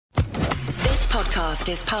podcast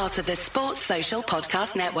is part of the Sports Social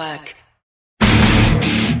Podcast Network.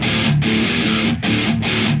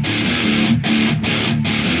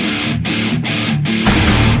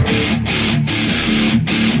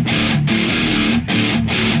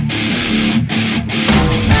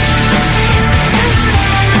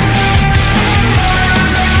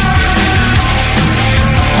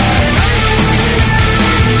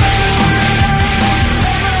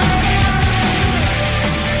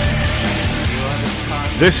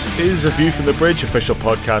 This is A View from the Bridge, official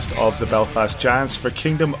podcast of the Belfast Giants for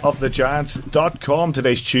kingdomofthegiants.com.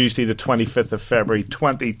 Today's Tuesday, the 25th of February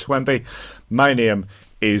 2020. My name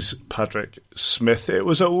is Patrick Smith. It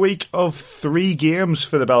was a week of 3 games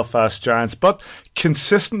for the Belfast Giants, but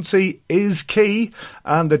consistency is key,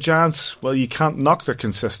 and the Giants, well, you can't knock their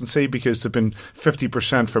consistency because they've been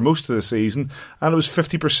 50% for most of the season, and it was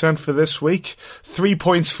 50% for this week. 3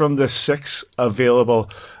 points from the 6 available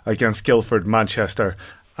against Guildford, Manchester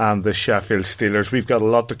and the Sheffield Steelers. We've got a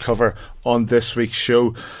lot to cover on this week's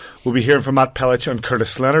show. We'll be hearing from Matt Pellich and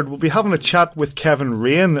Curtis Leonard. We'll be having a chat with Kevin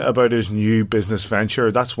Rain about his new business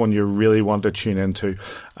venture. That's one you really want to tune into.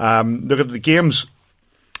 Look at the games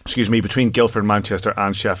between Guildford, Manchester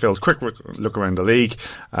and Sheffield. Quick look around the league.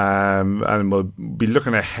 And we'll be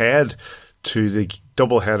looking ahead to the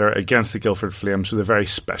doubleheader against the Guildford Flames with a very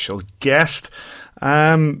special guest.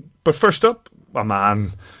 But first up, a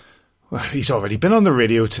man... He's already been on the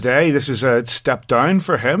radio today. This is a step down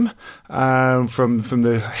for him from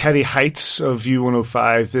the heady heights of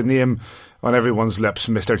U105. The name on everyone's lips,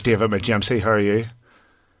 Mr. David McGempsey. How are you?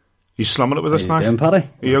 You slumming it with us now? How you doing, Paddy?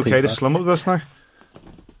 Are you okay to slum it with us now?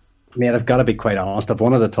 Mate, I've got to be quite honest. I've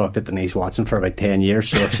wanted to talk to Denise Watson for about 10 years,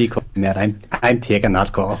 so if she calls me, I'm taking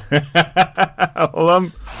that call.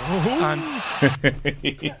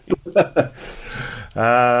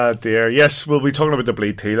 Dear. Yes, we'll be talking about the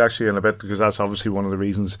Bleed Teal actually in a bit, because that's obviously one of the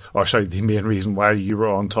reasons, the main reason why you were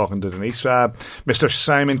on talking to Denise. Mr.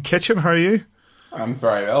 Simon Kitchen, how are you? I'm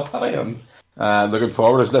very well, Paddy. I'm looking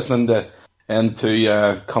forward. I was listening to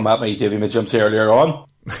come at me, Davy McGempsey, earlier on,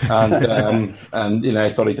 and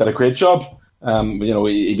I thought he did a great job.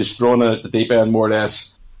 He was thrown at the deep end more or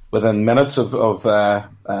less within minutes of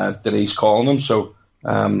Denise calling him. So.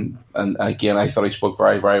 And again, I thought he spoke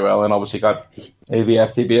very, very well, and obviously got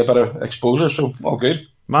AVFTB a bit of exposure, so all good.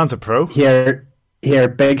 Man's a pro. Here,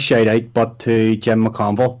 big shout out, but to Jim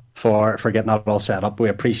McConville for getting that all set up. We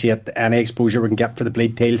appreciate any exposure we can get for the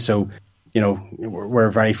Bleed Teal. So, we're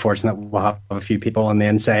very fortunate we'll have a few people on the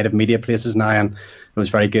inside of media places now, and it was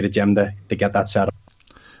very good of Jim to get that set up.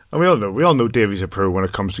 And we all know Davey's a pro when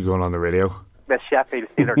it comes to going on the radio. The Sheffield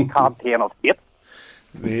Steelers campaign of hate.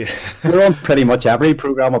 We're on pretty much every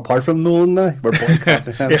programme apart from Nolan now. We're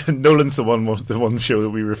yeah, Nolan's the one show that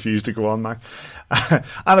we refuse to go on now.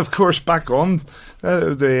 And of course, back on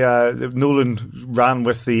Nolan ran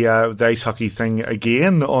with the ice hockey thing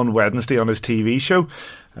again on Wednesday on his TV show.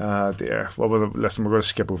 Listen, we're going to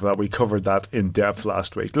skip over that. We covered that in depth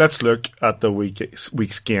last week. Let's look at the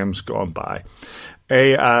week's games gone by.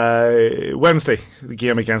 Wednesday, the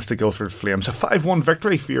game against the Guildford Flames, a 5-1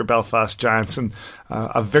 victory for your Belfast Giants, and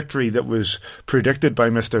a victory that was predicted by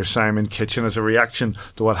Mr. Simon Kitchen as a reaction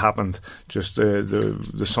to what happened just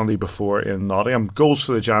the Sunday before in Nottingham. Goals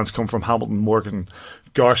for the Giants come from Hamilton, Morgan,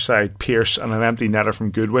 Garside, Pearce, and an empty netter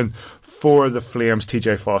from Goodwin. For the Flames,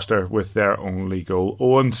 TJ Foster with their only goal.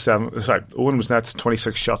 Owen was nets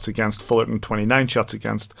 26 shots against, Fullerton 29 shots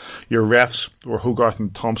against. Your refs were Hogarth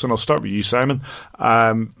and Thompson. I'll start with you, Simon.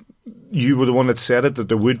 You were the one that said it, that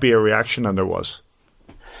there would be a reaction, and there was.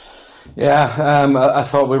 Yeah, I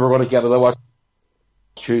thought we were going to get it. I watched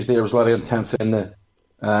Tuesday. There was a lot of intense in the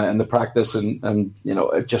practice, and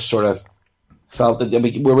it just sort of felt that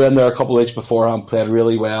we were in there a couple of weeks beforehand, played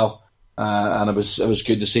really well. And it was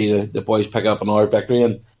good to see the boys pick up another victory,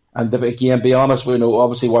 and again, be honest, we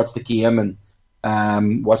obviously watched the game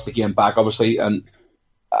and watched the game back, obviously, and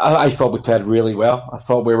I thought we played really well. I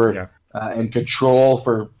thought we were in control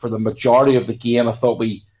for the majority of the game. I thought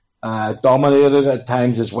we dominated at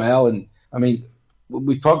times as well, and I mean,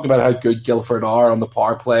 we've talked about how good Guildford are on the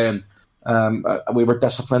power play, and we were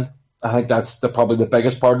disciplined. I think that's probably the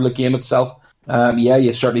biggest part of the game itself.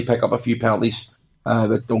 You certainly pick up a few penalties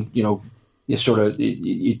that don't, you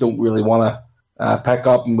don't really want to pick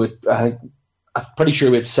up. And I'm pretty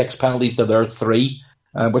sure we had 6 penalties to their 3,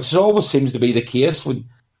 which always seems to be the case when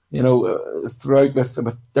throughout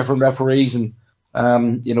with different referees. And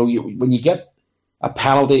when you get a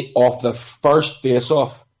penalty off the first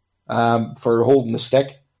face-off for holding the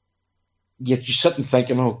stick, yet you're sitting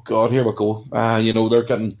thinking, oh God, here we go. They're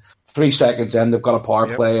getting 3 seconds in, they've got a power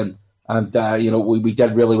play, and And we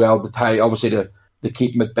did really well to tie, obviously, to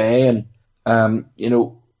keep them at bay. And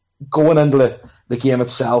going into the game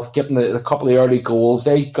itself, getting a couple of early goals,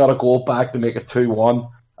 they got a goal back to make it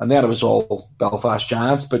 2-1, and then it was all Belfast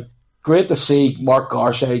Giants. But great to see Mark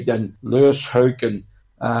Garside and Lewis Hook and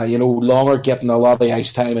Longer getting a lot of the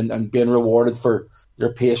ice time and being rewarded for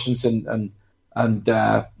their patience and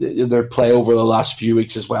their play over the last few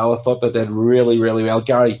weeks as well. I thought that they did really, really well.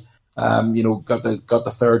 Gary, got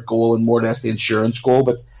the third goal and more or less the insurance goal.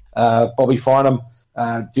 But Bobby Farnham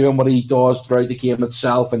doing what he does throughout the game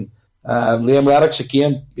itself, and Liam Reddicks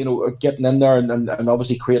again, getting in there and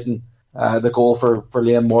obviously creating the goal for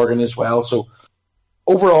Liam Morgan as well. So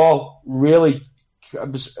overall, really, it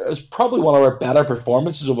was probably one of our better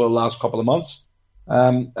performances over the last couple of months.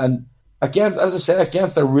 And again, as I said,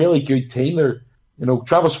 against a really good team. They're,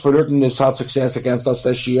 Travis Fullerton has had success against us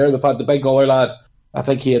this year. They've had the big other lad, I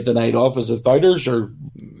think he had the night off. Is it Vouders or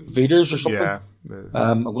Veders or something? Yeah.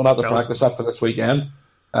 I'm going to have to practice that for this weekend.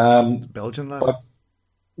 Belgian lad. But,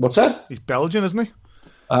 what's that? He's Belgian, isn't he?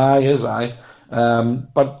 He is, aye.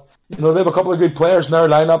 But, they have a couple of good players in their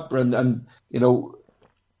lineup, and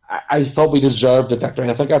I thought we deserved the victory.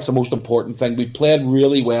 I think that's the most important thing. We played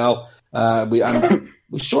really well.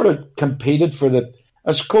 We sort of competed for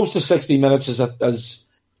as close to 60 minutes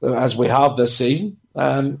as we have this season.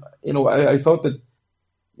 I thought that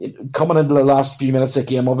coming into the last few minutes of the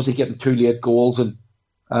game, obviously getting 2 late goals, and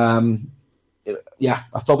I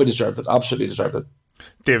thought we deserved it. Absolutely deserved it.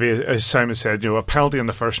 Davey, as Simon said, a penalty in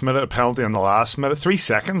the first minute, a penalty in the last minute, 3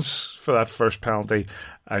 seconds for that first penalty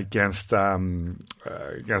against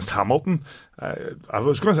Hamilton. I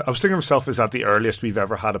was thinking to myself, is that the earliest we've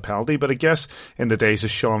ever had a penalty? But I guess in the days of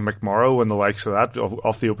Sean McMorrow and the likes of that,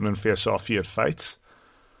 off the opening face-off, you had fights.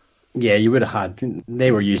 Yeah, you would have had.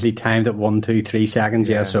 They were usually timed at 1, 2, 3 seconds.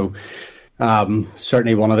 Yeah, so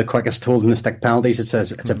certainly one of the quickest holding the stick penalties. It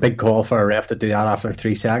says it's a big call for a ref to do that after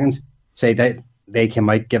 3 seconds. Say they came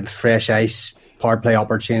out, give fresh ice, power play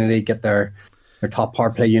opportunity, get their top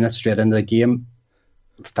power play unit straight into the game.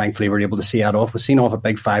 Thankfully, we were able to see that off. We've seen off a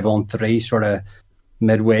big 5-on-3 sort of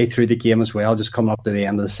midway through the game as well, just coming up to the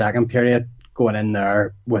end of the second period. Going in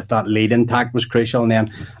there with that lead intact was crucial. And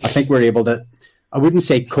then I think we were able to, I wouldn't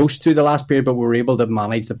say coast through the last period, but we were able to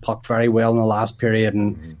manage the puck very well in the last period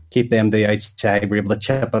and keep them to the outside. We were able to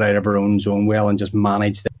chip it out of our own zone well and just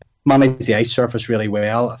manage the ice surface really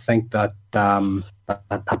well. I think that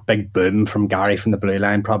that big boom from Gary from the blue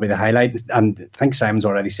line, probably the highlight. And I think Simon's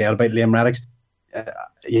already said about Liam Reddicks,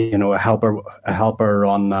 a helper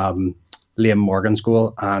on Liam Morgan's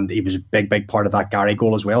goal, and he was a big part of that Gary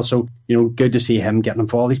goal as well. So, good to see him getting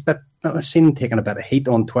involved. I've seen him taking a bit of heat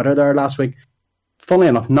on Twitter there last week. Funnily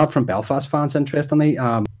enough, not from Belfast fans, interestingly.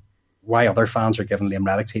 Why other fans are giving Liam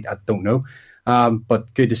Reddicks heat, I don't know.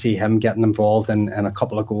 But good to see him getting involved in a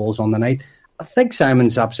couple of goals on the night. I think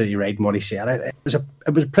Simon's absolutely right in what he said.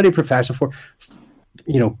 It was pretty professional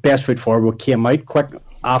best foot forward. We came out quick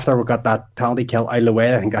after we got that penalty kill out of the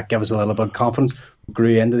way. I think that gave us a little bit of confidence. We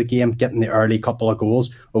grew into the game, getting the early couple of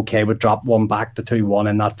goals. Okay, we dropped one back to 2-1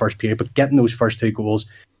 in that first period, but getting those first 2 goals,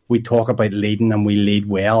 we talk about leading and we lead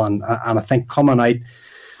well. And I think coming out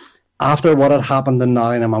after what had happened in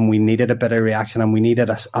Nottingham, and we needed a bit of reaction and we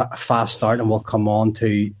needed a fast start, and we'll come on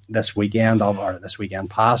to this weekend or this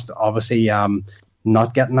weekend past. Obviously,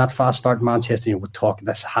 not getting that fast start in Manchester, we talk,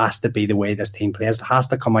 this has to be the way this team plays. It has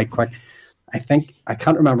to come out quick. I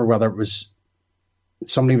can't remember whether it was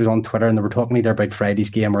somebody was on Twitter and they were talking either about Friday's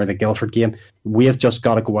game or the Guildford game. We have just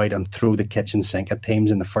got to go out and throw the kitchen sink at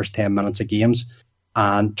teams in the first 10 minutes of games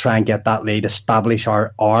and try and get that lead, establish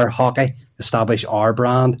our hockey, establish our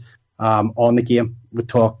brand on the game. We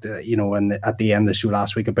talked, at the end of the show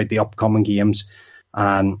last week about the upcoming games,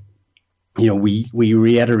 and we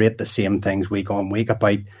reiterate the same things week on week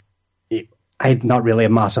about. I'm not really a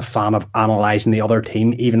massive fan of analysing the other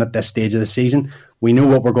team, even at this stage of the season. We know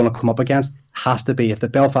what we're going to come up against. Has to be, if the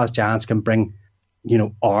Belfast Giants can bring,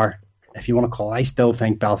 if you want to call it, I still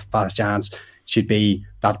think Belfast Giants should be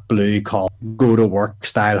that blue call, go to work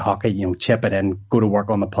style hockey, chip it in, go to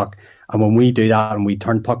work on the puck. And when we do that and we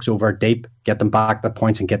turn pucks over deep, get them back to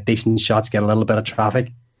points and get decent shots, get a little bit of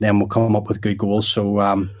traffic, then we'll come up with good goals.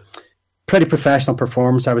 So, pretty professional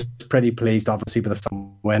performance. I was pretty pleased, obviously, with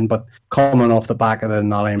the win, but coming off the back of the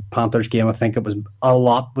Nottingham Panthers game, I think it was a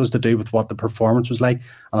lot was to do with what the performance was like,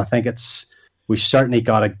 and I think we certainly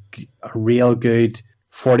got a real good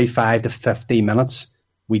 45 to 50 minutes.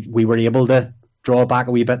 We were able to draw back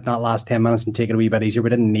a wee bit in that last 10 minutes and take it a wee bit easier. We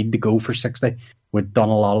didn't need to go for 60. We'd done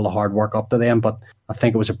a lot of the hard work up to them, but I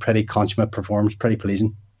think it was a pretty consummate performance, pretty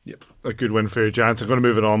pleasing. Yep, a good win for your Giants. I'm going to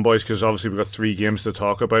move it on, boys, because obviously we've got 3 games to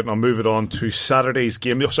talk about, and I'll move it on to Saturday's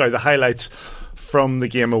game. The highlights from the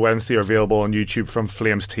game of Wednesday are available on YouTube from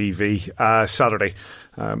Flames TV. Saturday,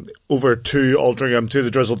 over to Altrincham, to the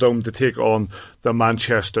Drizzle Dome, to take on the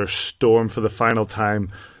Manchester Storm for the final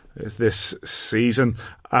time this season.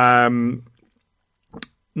 Not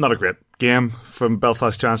a great game from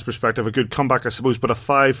Belfast Giants' perspective. A good comeback, I suppose, but a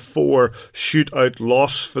 5-4 shootout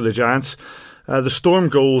loss for the Giants. The Storm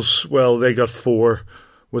goals, well, they got 4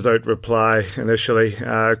 without reply initially.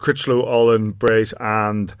 Critchlow, Olin, Brace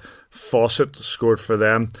and Fawcett scored for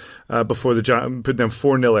them before the Giants put them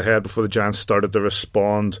 4-0 ahead before the Giants started to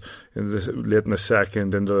respond late in the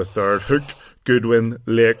second into the third. Hook, Goodwin,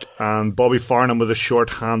 Lake and Bobby Farnham with a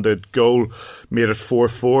short-handed goal made it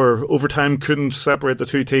 4-4. Overtime couldn't separate the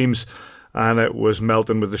two teams, and it was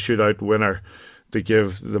Melton with the shootout winner to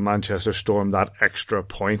give the Manchester Storm that extra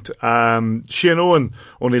point. Shane Owen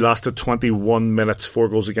only lasted 21 minutes, 4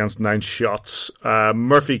 goals against 9 shots.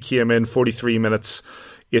 Murphy came in 43 minutes,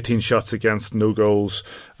 18 shots against, no goals.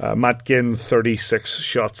 Matt Ginn, 36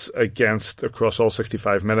 shots against across all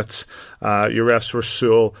 65 minutes. Your refs were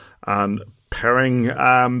Sewell and Perring.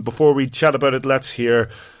 Before we chat about it, let's hear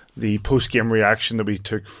the post-game reaction that we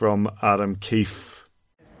took from Adam Keefe.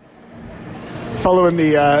 Following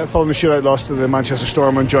the shootout loss to the Manchester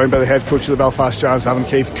Storm, I'm joined by the head coach of the Belfast Giants, Adam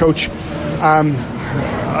Keefe. Coach,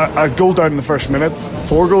 a goal down in the first minute,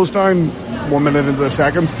 4 goals down, 1 minute into the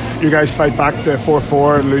second. You guys fight back to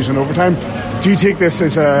 4-4 and lose in overtime. Do you take this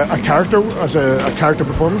as a character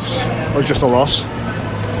performance, or just a loss?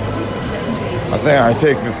 I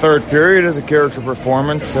take the third period as a character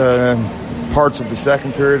performance. Parts of the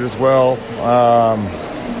second period as well.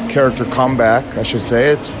 Character comeback, I should say.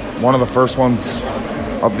 It's one of the first ones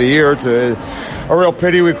of the year. A real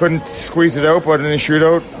pity we couldn't squeeze it out, but in a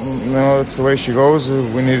shootout, that's the way she goes.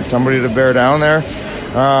 We needed somebody to bear down there.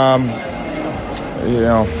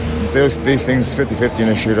 These things 50-50 in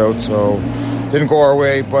a shootout, so didn't go our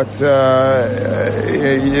way. But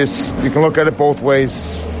you can look at it both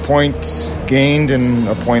ways: point gained and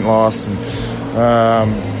a point lost. And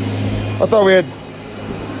I thought we had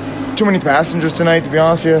too many passengers tonight, to be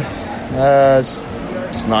honest with you.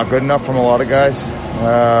 It's not good enough from a lot of guys.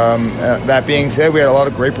 That being said, we had a lot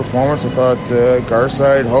of great performance. I thought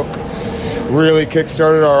Garside, Hook really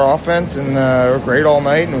kick-started our offense, and were great all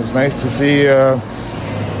night. And it was nice to see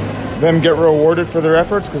them get rewarded for their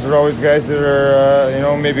efforts, because there are always guys that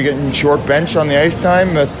are maybe getting short bench on the ice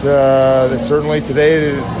time. But certainly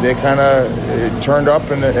today they kind of turned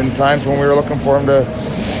up in times when we were looking for them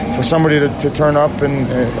for somebody to turn up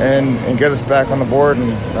and get us back on the board,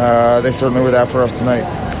 and they certainly were that for us tonight.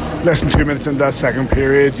 Less than 2 minutes in that second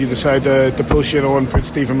period, you decide to pull Shane Owen and put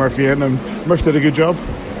Stephen Murphy in, and Murphy did a good job.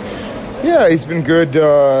 Yeah, he's been good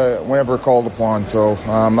whenever called upon, so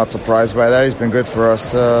I'm not surprised by that. He's been good for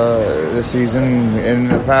us this season and in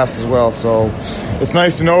the past as well, so it's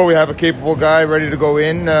nice to know we have a capable guy ready to go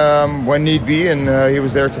in when need be, and he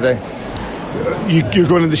was there today. You're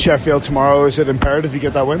going into Sheffield tomorrow. Is it imperative you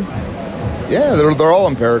get that win? Yeah, they're all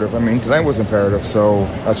imperative. I mean, tonight was imperative, so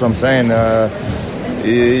that's what I'm saying.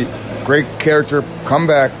 Great character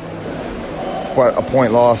comeback, but a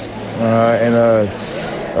point lost in a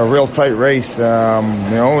real tight race.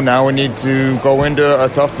 Now we need to go into a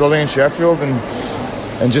tough building in Sheffield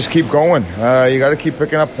and just keep going. You got to keep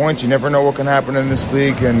picking up points. You never know what can happen in this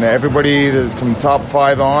league, and everybody from the top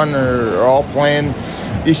 5 on are all playing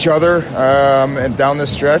each other and down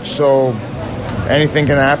this stretch. So anything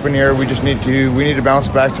can happen here. We need to bounce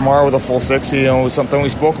back tomorrow with a full 60. Something we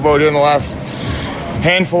spoke about in the last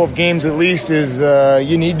handful of games at least is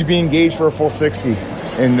you need to be engaged for a full 60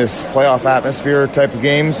 in this playoff atmosphere type of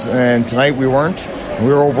games, and tonight we weren't. We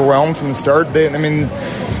were overwhelmed from the start.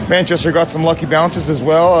 Manchester got some lucky bounces as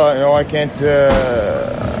well. I can't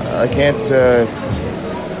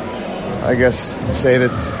say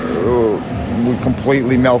that we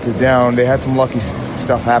completely melted down. They had some lucky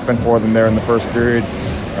stuff happen for them there in the first period,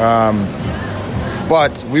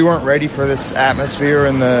 but we weren't ready for this atmosphere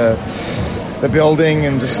and the building,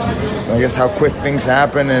 and just how quick things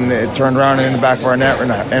happen, and it turned around in the back of our net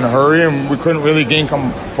in a hurry, and we couldn't really gain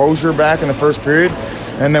composure back in the first period.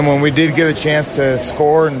 And then when we did get a chance to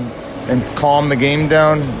score and calm the game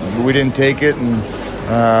down, we didn't take it, and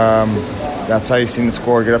that's how you seen the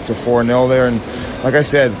score get up to 4-0 there. And like I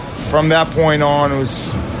said, from that point on, it was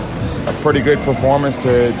a pretty good performance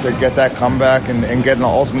to get that comeback and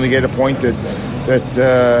ultimately get a point that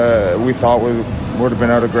we thought would have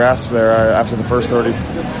been out of grasp there after the first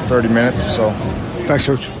 30 minutes or so. Thanks,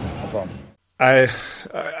 Coach. No problem.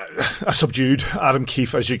 a subdued Adam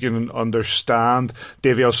Keefe, as you can understand.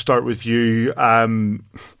 Davey, I'll start with you.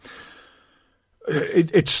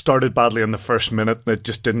 It started badly in the first minute, and it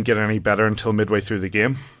just didn't get any better until midway through the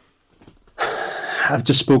game. I've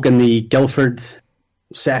just spoken the Guildford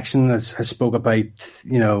section has spoke about,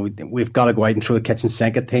 we've got to go out and throw the kitchen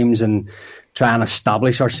sink at teams and try and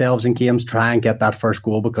establish ourselves in games, try and get that first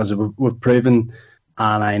goal, because we've proven,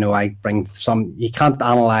 and I know I bring some, you can't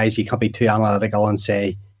analyse, you can't be too analytical and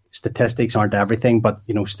say statistics aren't everything, but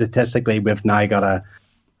statistically we've now got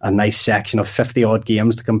a nice section of 50 odd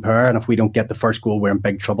games to compare, and if we don't get the first goal, we're in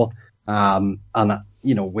big trouble.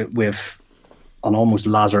 We've an almost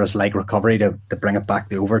Lazarus-like recovery to bring it back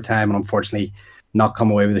to overtime, and unfortunately not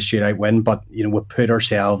come away with a shootout win. But we put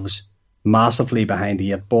ourselves massively behind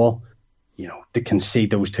the 8 ball. To concede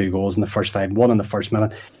those 2 goals in the first 5, one in the first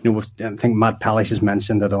minute. I think Matt Pellis has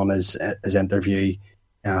mentioned it on his interview.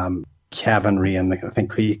 Kevin Rain, I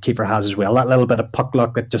think keeper has as well. That little bit of puck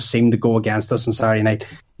luck that just seemed to go against us on Saturday night.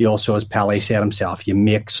 He also, as Pelly said himself, you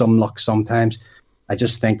make some luck sometimes. I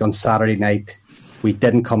just think on Saturday night we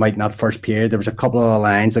didn't come out in that first period. There was a couple of the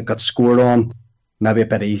lines that got scored on, maybe a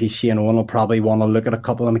bit easy. Shane Owen will probably want to look at a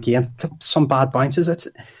couple of them again. Some bad bounces. It's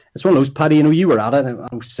one of those, Paddy, you were at it, and I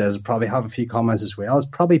says probably have a few comments as well. It's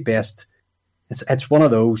probably best. It's one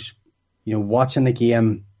of those, watching the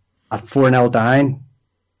game at 4-0 down.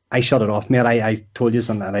 I shut it off, mate. I told you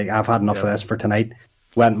something. I've had enough of this for tonight.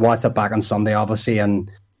 Went and watched it back on Sunday, obviously,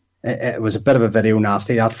 and it was a bit of a video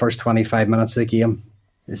nasty, that first 25 minutes of the game.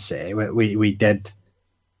 We did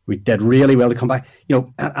really well to come back.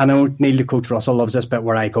 I know Neil, Coach Russell, loves this bit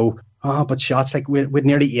where I go, but shots, like with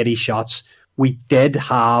nearly 80 shots, we did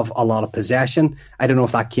have a lot of possession. I don't know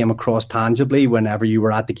if that came across tangibly whenever you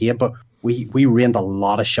were at the game, but we rained a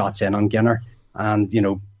lot of shots in on Ginner, and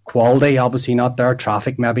quality obviously not there,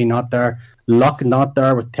 traffic maybe not there, luck not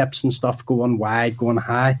there with tips and stuff going wide, going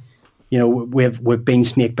high. We've been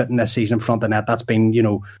snake bitten this season in front of the net. That's been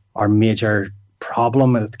our major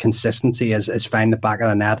problem with consistency is finding the back of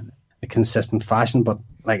the net in a consistent fashion. But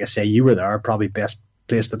like I say, you were there, probably best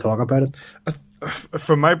place to talk about it.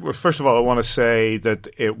 First of all, I want to say that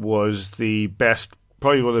it was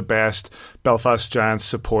probably one of the best Belfast Giants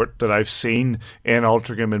support that I've seen in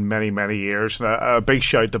Altrincham in many, many years. And a big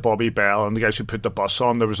shout to Bobby Bell and the guys who put the bus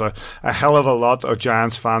on. There was a hell of a lot of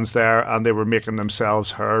Giants fans there, and they were making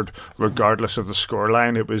themselves heard regardless of the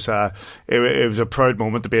scoreline. It was a proud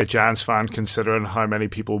moment to be a Giants fan, considering how many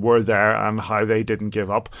people were there and how they didn't give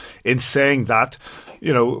up. In saying that,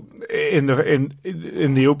 in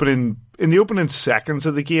the opening seconds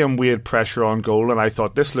of the game, we had pressure on goal, and I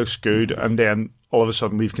thought this looks good, and then all of a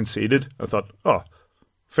sudden we've conceded. I thought,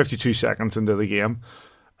 52 seconds into the game.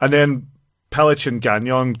 And then Pelic and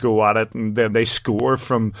Gagnon go at it, and then they score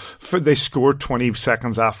they score 20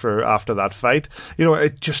 seconds after that fight.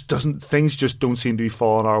 It just doesn't, things just don't seem to be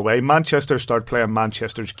falling our way. Manchester start playing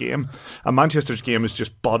Manchester's game, and Manchester's game is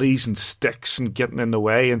just bodies and sticks and getting in the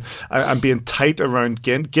way and being tight around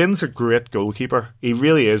Ginn. Ginn's a great goalkeeper. He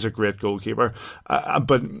really is a great goalkeeper,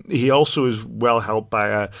 but he also is well helped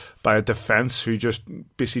by a defence who just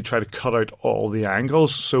basically try to cut out all the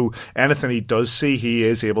angles. So anything he does see, he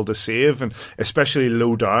is able to save, and especially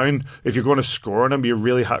low down. If you're going to score on him, you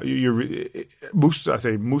really most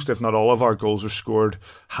if not all of our goals are scored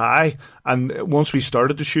high. And once we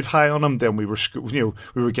started to shoot high on him, then we were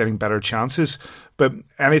getting better chances. But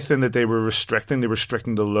anything that they were restricting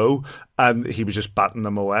the low, and he was just batting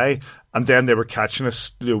them away. And then they were catching us,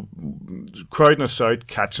 crowding us out,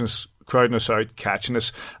 catching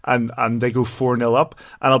us, and they go 4-0 up.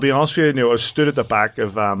 And I'll be honest with you, I stood at the back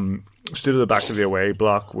of the away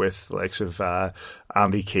block with the likes of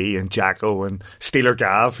Andy Key and Jacko and Steeler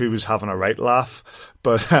Gav, who was having a right laugh,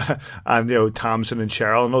 but and Thompson and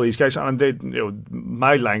Cheryl and all these guys, and they,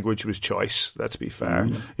 my language was choice. Let's be fair.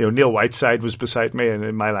 Neil Whiteside was beside me,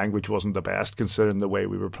 and my language wasn't the best considering the way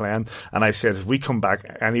we were playing. And I said, if we come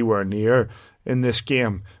back anywhere near in this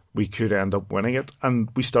game, we could end up winning it. And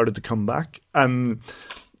we started to come back. And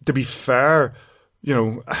to be fair,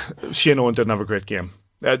 Shane Owen didn't have a great game.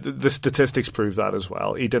 The statistics prove that as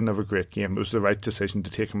well. He didn't have a great game. It was the right decision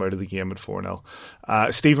to take him out of the game at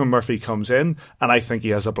 4-0. Stephen Murphy comes in, and I think he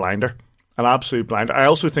has a blinder. An absolute blinder. I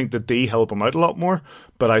also think that D help him out a lot more,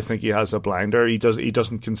 but I think he has a blinder. He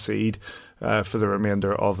doesn't concede for the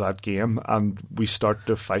remainder of that game, and we start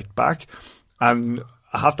to fight back. And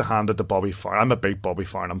I have to hand it to Bobby Farnham. I'm a big Bobby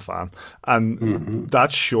Farnham fan. And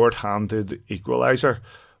that short-handed equaliser,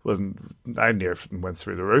 when I near went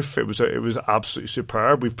through the roof, it was absolutely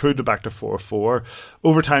superb. We've proved it back to 4-4.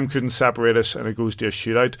 Overtime couldn't separate us, and it goes to a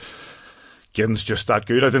shootout. Ginn's just that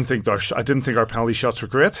good. I didn't think our penalty shots were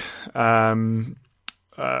great, but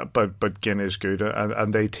Ginn is good,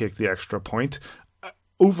 and they take the extra point.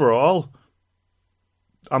 Overall,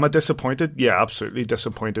 am I disappointed? Yeah, absolutely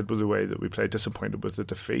disappointed with the way that we played, disappointed with the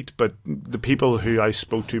defeat. But the people who I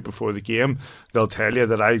spoke to before the game, they'll tell you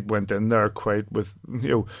that I went in there quite with,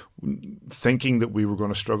 thinking that we were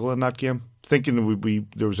going to struggle in that game, thinking that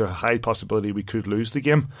there was a high possibility we could lose the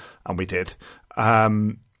game, and we did.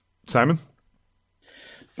 Simon?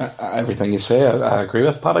 Everything you say, I agree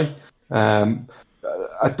with, Paddy.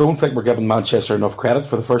 I don't think we're giving Manchester enough credit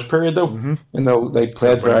for the first period, though. Mm-hmm. They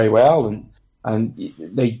played very well, and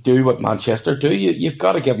they do what Manchester do. You've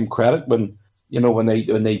got to give them credit when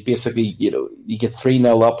they basically you get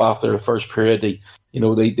 3-0 up after the first period. They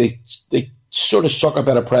sort of suck a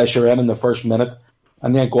bit of pressure in the first minute,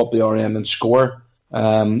 and then go up the other end and score.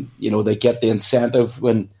 They get the incentive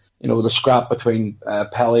when the scrap between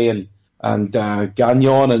Pelly and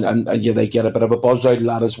Gagnon, and they get a bit of a buzz out of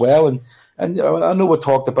that as well. And I know we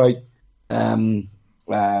talked about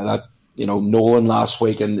that Nolan last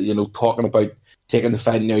week, and talking about taking the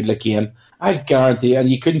fighting out of the game. I'd guarantee, and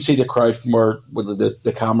you couldn't see the crowd from where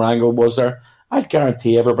the camera angle was there. I'd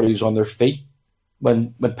guarantee everybody was on their feet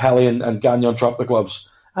when Pelly and Gagnon dropped the gloves,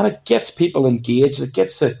 and it gets people engaged. It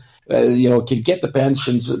gets can get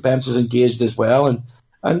the benches engaged as well.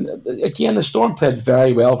 And again, the Storm played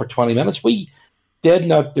very well for 20 minutes. We did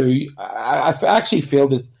not do. I actually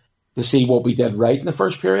failed to see what we did right in the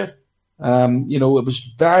first period. It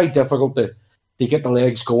was very difficult to get the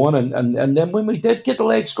legs going, and then when we did get the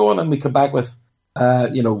legs going, and we come back with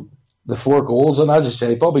the 4 goals, and as I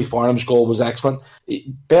say, Bobby Farnham's goal was excellent.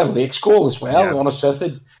 Ben Lake's goal as well,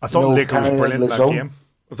 unassisted. I thought Laker was brilliant in that game.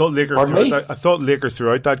 I thought Laker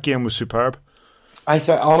throughout that game was superb. I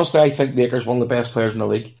think Laker's one of the best players in the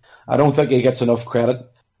league. I don't think he gets enough credit.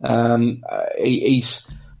 He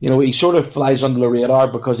sort of flies under the radar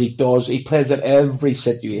because he plays at every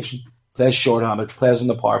situation. Plays short-handed, plays in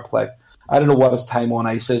the power play. I don't know what his time on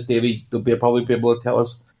ice is, Davey. They'll probably be able to tell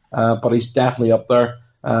us. But he's definitely up there.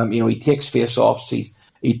 He takes face-offs. He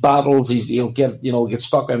battles. He'll get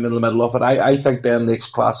stuck in the middle of it. I think Ben Lake's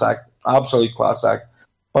class act, absolute class act.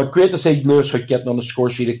 But great to see Lewis Hook getting on the score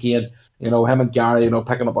sheet again. Him and Gary,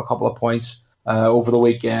 picking up a couple of points over the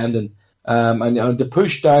weekend, and the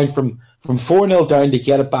push down from 4-0 down to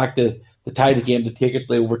get it back to tie the game, to take it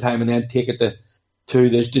to overtime, and then take it to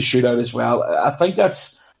the shootout as well. I think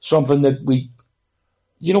that's something that we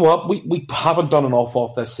haven't done enough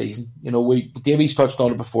of this season. Davies touched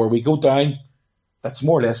on it before. We go down, that's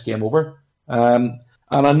more or less game over. And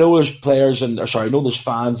I know there's there's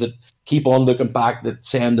fans that keep on looking back, that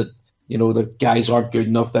saying that the guys aren't good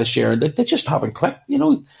enough this year, and they just haven't clicked.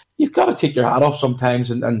 You've got to take your hat off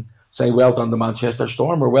sometimes and say, well done to Manchester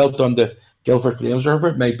Storm, or well done to Guildford Flames, or whoever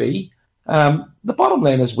it may be. The bottom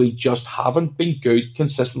line is we just haven't been good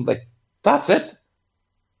consistently. That's it.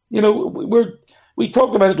 We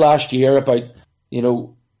talked about it last year about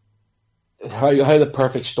how the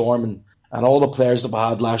perfect Storm and all the players that we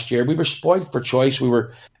had last year, we were spoiled for choice.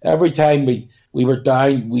 Every time we were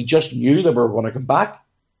down, we just knew that we were going to come back.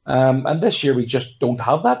 And this year we just don't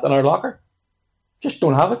have that in our locker. Just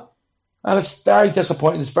don't have it. And it's very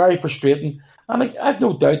disappointing. It's very frustrating. And I've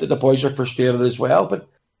no doubt that the boys are frustrated as well. But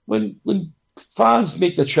when fans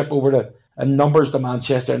make the trip over to, in numbers, to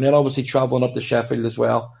Manchester, and then obviously travelling up to Sheffield as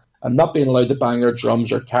well, and not being allowed to bang their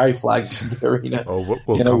drums or carry flags in the arena.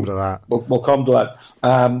 We'll come to that. We'll come to that.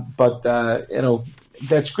 But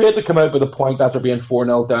it's great to come out with a point after being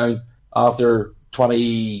 4-0 down after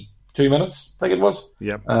 22 minutes, I think it was.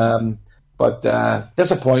 Yep. But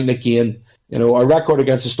disappointing again. Our record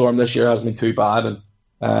against the Storm this year hasn't been too bad,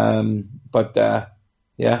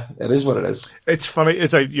 yeah, it is what it is. It's funny.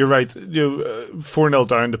 It's like, you're right. 4-0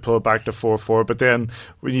 down to pull it back to 4-4. But then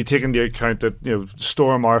when you take into account that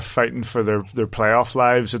Storm are fighting for their playoff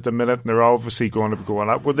lives at the minute, and they're obviously going to be going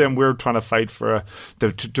up. Well, then we're trying to fight for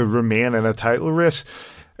to remain in a title race.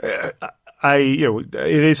 It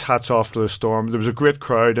is hats off to the Storm. There was a great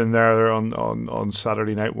crowd in there on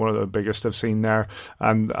Saturday night, one of the biggest I've seen there,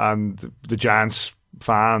 and the Giants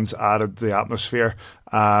fans added the atmosphere.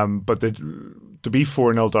 But to be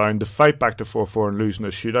 4-0 down, to fight back to 4-4 and losing a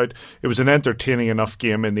shootout, it was an entertaining enough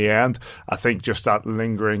game in the end. I think just that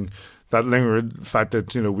lingering fact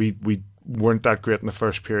that we weren't that great in the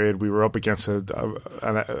first period. We were up against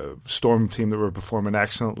a Storm team that were performing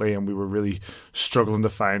excellently, and we were really struggling to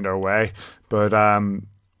find our way. But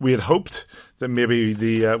we had hoped that maybe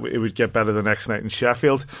it would get better the next night in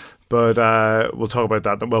Sheffield. But we'll talk about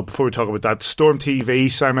that. Well, before we talk about that, Storm TV,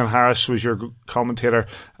 Simon Harris was your commentator,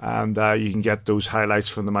 and you can get those highlights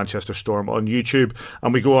from the Manchester Storm on YouTube.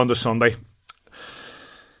 And we go on to Sunday.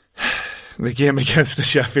 The game against the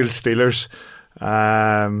Sheffield Steelers.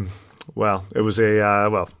 Well, it was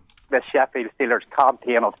the Sheffield Steelers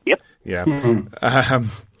campaign of hate. Yeah.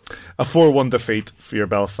 A 4-1 defeat for your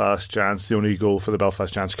Belfast Giants. The only goal for the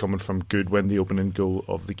Belfast Giants coming from Goodwin, the opening goal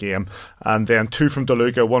of the game. And then 2 from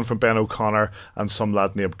DeLuca, 1 from Ben O'Connor, and some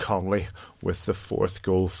lad named Conley with the 4th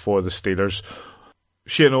goal for the Steelers.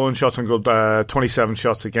 Shane Owen shots on goal, 27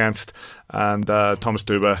 shots against, and Thomas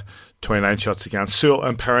Duba 29 shots against. Sewell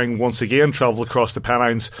and Perring once again travelled across the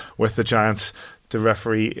Pennines with the Giants to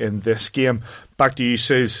referee in this game. Back to you,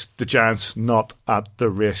 says the Giants not at the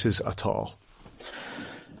races at all.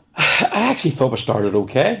 I actually thought we started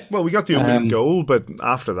okay. Well, we got the opening goal, but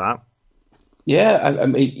after that... Yeah, I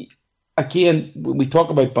mean, again, we talk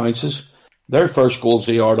about bounces. Their first goal's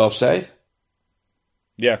a yard offside.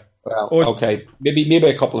 Yeah. Well, okay, maybe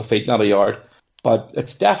a couple of feet, not a yard, but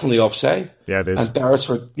it's definitely offside. Yeah, it is. And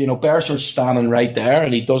Beresford's standing right there,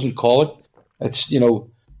 and he doesn't call it. It's,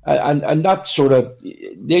 and that sort of,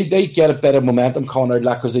 they get a bit of momentum coming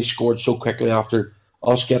out because they scored so quickly after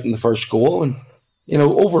us getting the first goal, and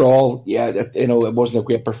overall, yeah, it wasn't a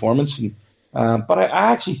great performance, and but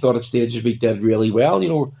I actually thought at stages we did really well.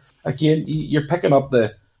 Again, you're picking up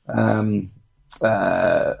the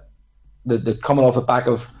coming off the back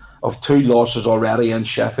of 2 losses already in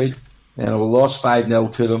Sheffield. We lost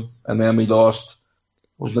 5-0 to them, and then we lost,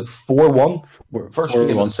 wasn't it 4-1 first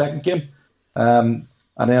game and second game, and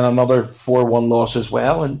then another 4-1 loss as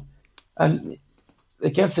well. And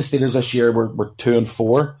against the Steelers this year, we're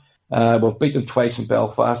 2-4. We've beat them twice in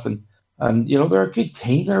Belfast, and they're a good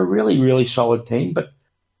team. They're a really, really solid team, but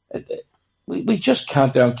we just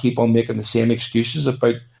can't keep on making the same excuses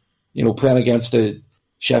about playing against the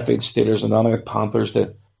Sheffield Steelers, the Nottingham Panthers,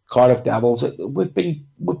 the Cardiff Devils. We've been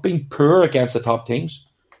poor against the top teams.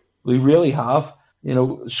 We really have.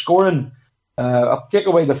 Scoring. I'll take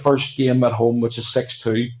away the first game at home, which is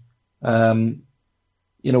 6-2.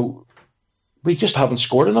 We just haven't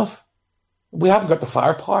scored enough. We haven't got the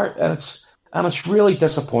firepower, and it's really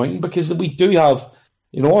disappointing because we do have,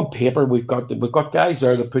 on paper we've got guys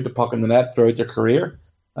there that put the puck in the net throughout their career,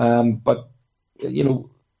 but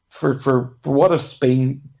for what it's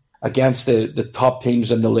been against the top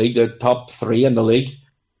teams in the league, the top 3 in the league,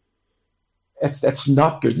 it's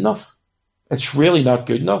not good enough. It's really not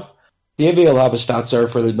good enough. Davey will have his stats there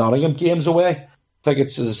for the Nottingham games away. I think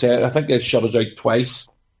it's, as I said, I think they shut us out twice.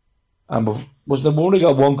 We've only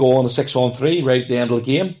got 1 goal on a 6-on-3 right at the end of the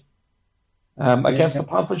game against the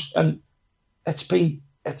Panthers, and it's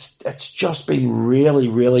just been really,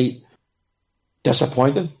 really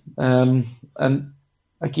disappointing. And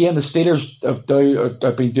again, the Steelers have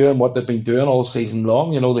been doing what they've been doing all season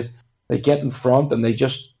long. They get in front and they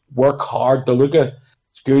just work hard. DeLuca,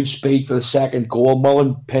 good speed for the second goal.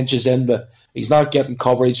 Mullen pinches in he's not getting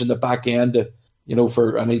coverage in the back end.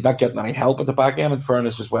 And he's not getting any help at the back end, in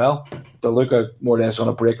fairness as well. DeLuca more or less on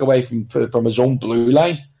a breakaway from his own blue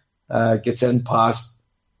line, gets in past,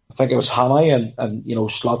 I think it was Hannay,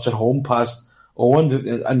 and slots it home past Owen,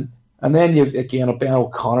 and then Ben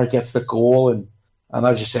O'Connor gets the goal, and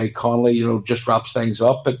as you say, Conley, just wraps things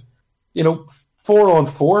up. But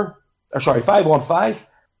 5-on-5,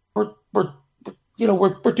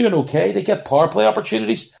 we're doing okay. They get power play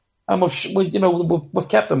opportunities. And we've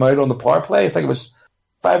kept them out on the power play. I think it was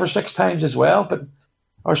 5 or 6 times as well. But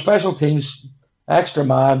our special teams, extra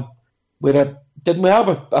man, didn't we have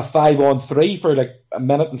a 5-on-3 for like a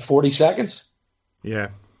minute and 40 seconds?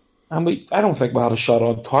 Yeah. And I don't think we had a shot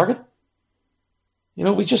on target.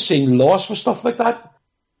 We just seem lost with stuff like that.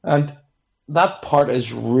 And that part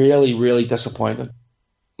is really, really disappointing.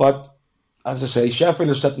 But as I say,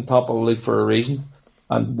 Sheffield are sitting top of the league for a reason.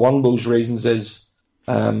 And one of those reasons is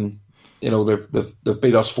they've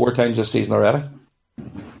beat us 4 times this season already.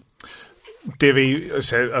 Davey,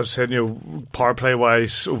 as I said, power play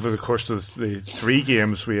wise, over the course of the 3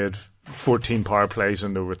 games, we had 14 power plays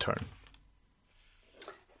and no return.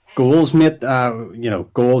 Goals, mate.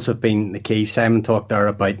 Goals have been the key. Simon talked there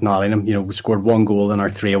about Nottingham. We scored 1 goal in our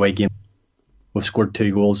 3 away games. We've scored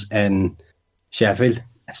 2 goals in Sheffield.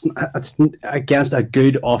 It's against a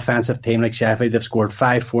good offensive team like Sheffield. They've scored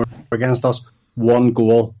 5-4 against us. 1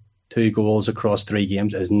 goal, 2 goals across 3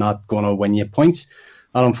 games is not going to win you points.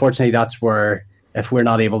 And unfortunately, that's where, if we're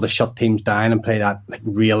not able to shut teams down and play that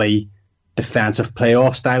really defensive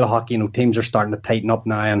playoff style of hockey, teams are starting to tighten up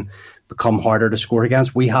now and become harder to score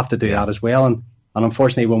against. We have to do that as well. And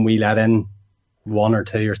unfortunately, when we let in 1 or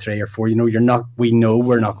 2 or 3 or 4. We know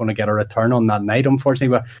we're not going to get a return on that night.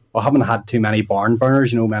 Unfortunately, we haven't had too many barn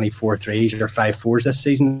burners, many 4-3s or 5-4s this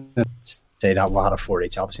season. Say that we had a 4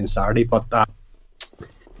 each obviously on Saturday, but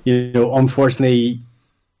unfortunately,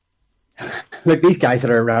 like these guys that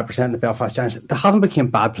are representing the Belfast Giants, they haven't become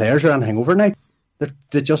bad players or anything overnight.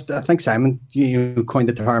 They just, I think Simon, you coined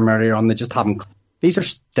the term earlier on, they just haven't. These are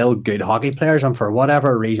still good hockey players, and for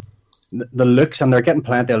whatever reason, the looks, and they're getting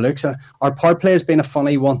plenty of looks. Our power play has been a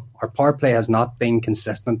funny one. Our power play has not been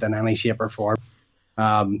consistent in any shape or form.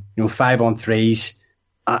 5-on-3s,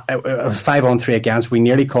 5-on-3 against. We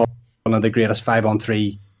nearly caught one of the greatest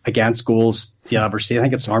 5-on-3 against goals you ever see. I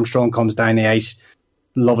think it's Armstrong comes down the ice,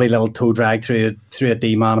 lovely little toe drag through a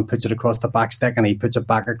D-man and puts it across the back stick, and he puts it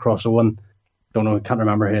back across Owen. Don't know, can't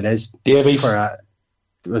remember who it is. Davies.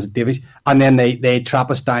 Was it Davies? And then they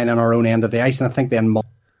trap us down on our own end of the ice, and I think then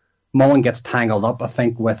Mullen gets tangled up, I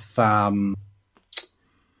think, with Tanner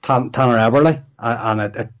Eberle,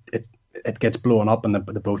 and it gets blown up, and they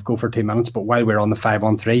both go for 2 minutes. But while we're on the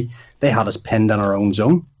 5-on-3, they had us pinned in our own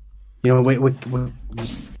zone. We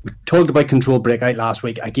talked about control breakout last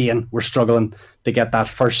week. Again, we're struggling to get that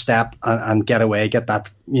first step and get away, get that,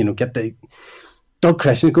 get the Doug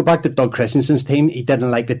Christensen. Go back to Doug Christensen's team. He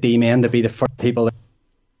didn't like the D-men to be the first people.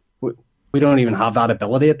 We don't even have that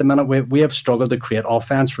ability at the minute. We have struggled to create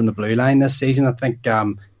offense from the blue line this season. I think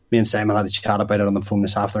me and Simon had a chat about it on the phone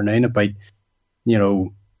this afternoon about,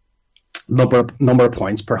 number of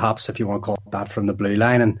points, perhaps, if you want to call it that, from the blue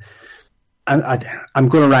line. And I'm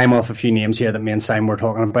going to rhyme off a few names here that me and Simon were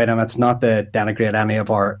talking about, and it's not to denigrate any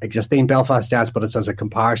of our existing Belfast Giants, but it's as a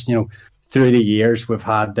comparison. Through the years, we've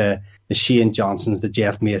had the Shane Johnsons, the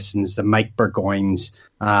Jeff Masons, the Mike Burgoynes,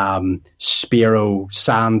 Spiro,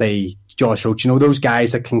 Sandy, Josh Oates, those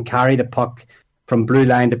guys that can carry the puck from blue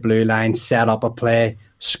line to blue line, set up a play,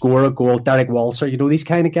 score a goal. Derek Walser, these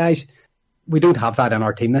kind of guys. We don't have that in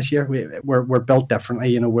our team this year. We're built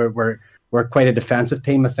differently. We're quite a defensive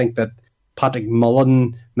team. I think that Patrick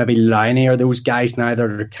Mullen, maybe Lowney, are those guys now that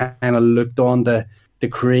are kind of looked on to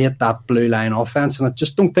create that blue line offense, and I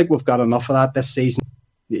just don't think we've got enough of that this season.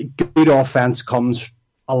 Good offense comes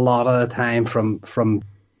a lot of the time from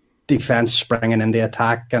defense springing into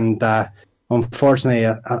attack, and unfortunately,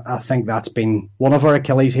 I think that's been one of our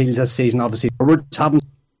Achilles heels this season. Obviously, forwards haven't.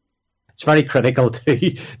 It's very critical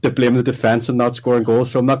to blame the defense and not scoring goals,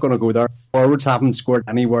 so I'm not going to go there. Forwards haven't scored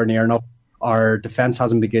anywhere near enough. Our defense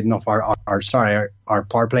hasn't been good enough. Our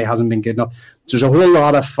power play hasn't been good enough. So there's a whole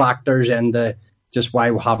lot of factors into just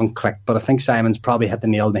why we haven't clicked. But I think Simon's probably hit the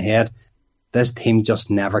nail on the head. This team just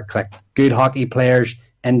never clicked. Good hockey players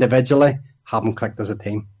individually haven't clicked as a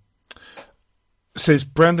team. Says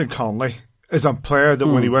Brendan Conley is a player that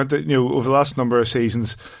when he went over the last number of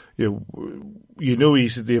seasons, he's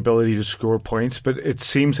the ability to score points, but it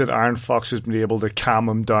seems that Aaron Fox has been able to calm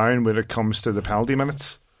him down when it comes to the penalty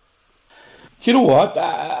minutes. Do you know what?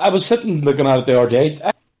 I was sitting looking at it the other day.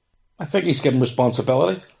 I think he's given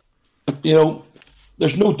responsibility.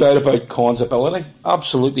 There's no doubt about Con's ability.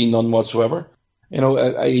 Absolutely none whatsoever.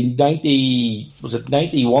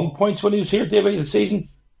 91 points when he was here, David, the season?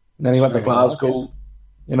 And then he went to Glasgow.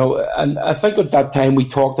 And I think at that time we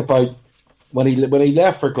talked about when he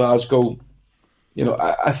left for Glasgow,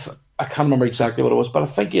 I can't remember exactly what it was, but I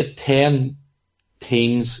think he had 10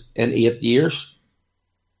 teams in 8 years.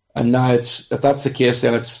 And now if that's the case,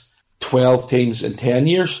 then it's 12 teams in 10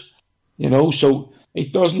 years. So he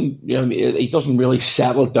doesn't really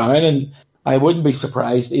settle down, and I wouldn't be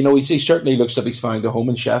surprised. He certainly looks like he's found a home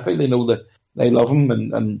in Sheffield. They know that they love him,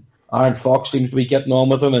 and Aaron Fox seems to be getting on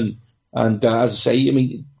with him. And as I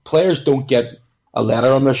say, players don't get a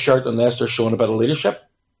letter on their shirt unless they're showing a bit of leadership,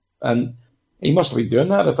 and he must have been doing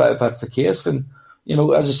that if that's the case. And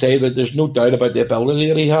as I say, that there's no doubt about the ability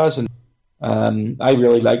that he has, and I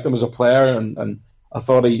really liked him as a player, and I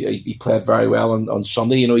thought he played very well on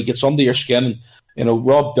Sunday. He gets under your skin, and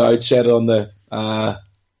Rob Dowd said it on the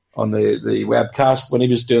webcast when he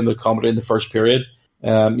was doing the comedy in the first period.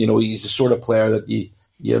 He's the sort of player that you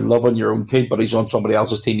love on your own team, but he's on somebody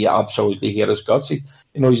else's team, you absolutely hate his guts. He's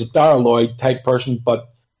a Darrell Lloyd type person, but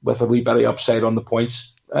with a wee bit of upside on the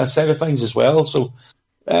points side of things as well. So,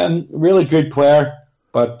 really good player,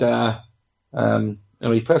 but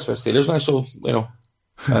he plays for the Steelers now, so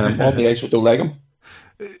on the ice we don't like him.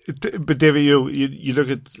 But David, you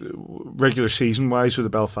look at regular season wise with the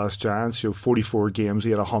Belfast Giants. 44 games,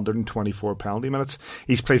 he had 124 penalty minutes.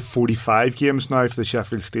 He's played 45 games now for the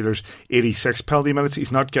Sheffield Steelers, 86 penalty minutes.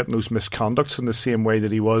 He's not getting those misconducts in the same way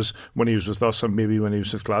that he was when he was with us, and maybe when he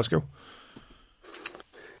was with Glasgow.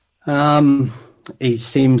 he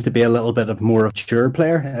seems to be a little bit of more of a mature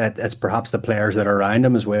player. It's perhaps the players that are around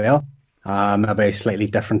him as well. Maybe a slightly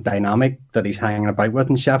different dynamic that he's hanging about with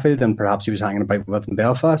in Sheffield than perhaps he was hanging about with in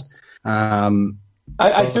Belfast. I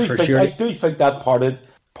do think that part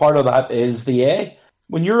of that is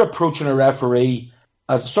when you're approaching a referee.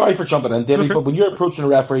 Sorry for jumping in, Davey, but when you're approaching a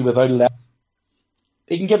referee without a letter,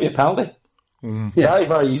 he can give you a penalty very,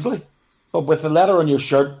 very easily. But with the letter on your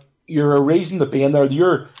shirt, you're a reason to be in there.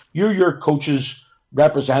 You're your coach's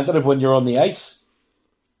representative when you're on the ice.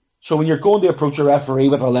 So when you're going to approach a referee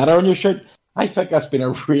with a letter on your shirt, I think that's been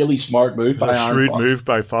a really smart move by Aaron shrewd Fox. Move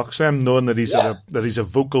by Fox, knowing that he's a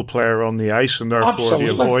vocal player on the ice, and therefore to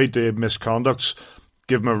avoid the misconducts,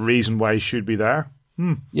 give him a reason why he should be there.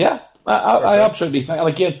 Yeah, I absolutely think. And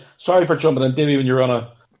again, sorry for jumping in, Davey, when you're on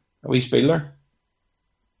a wee spieler.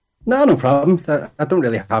 No problem. I don't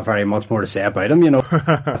really have very much more to say about him.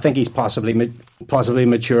 I think he's possibly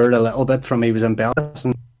matured a little bit from he was in Belfast.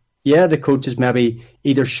 And yeah, the coach has maybe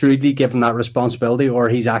either shrewdly given that responsibility, or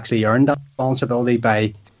he's actually earned that responsibility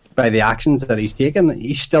by the actions that he's taken.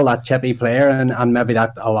 He's still that chippy player, and maybe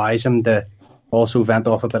that allows him to also vent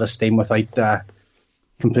off a bit of steam without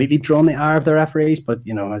completely drawing the ire of the referees. But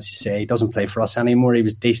as you say, he doesn't play for us anymore. He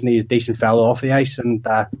was decent. He's a decent fellow off the ice, and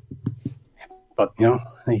but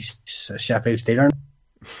he's a Sheffield Steeler.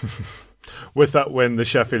 With that win, the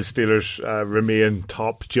Sheffield Steelers remain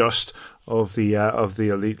top just of the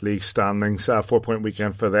Elite League standings. 4-point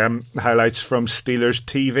weekend for them. Highlights from Steelers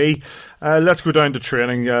TV. Let's go down to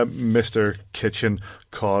training. Mr. Kitchen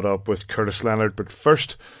caught up with Curtis Leonard, but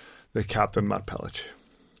first, the captain, Matt Pellich.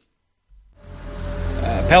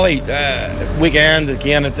 Pelly, weekend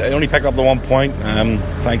again. I only picked up the 1 point.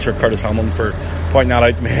 Thanks for Curtis Hamilton for pointing that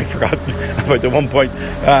out to me. I forgot about the 1 point,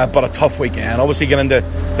 but a tough weekend. Obviously, getting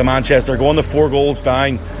into Manchester, going to 4 goals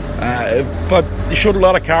down, but they showed a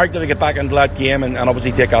lot of character to get back into that game and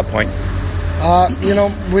obviously take that point.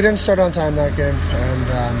 We didn't start on time that game,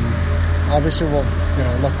 and obviously we'll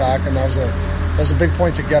look back, and that was a big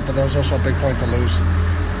point to get, but that was also a big point to lose.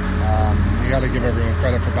 You got to give everyone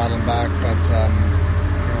credit for battling back, but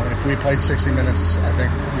if we played 60 minutes, I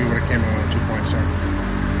think we would have came in with 2 points there.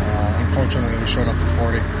 Unfortunately, we showed up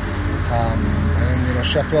for 40. And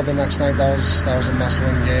Sheffield the next night, that was a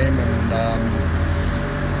must-win game, and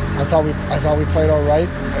I thought we played all right,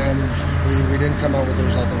 and we didn't come out with the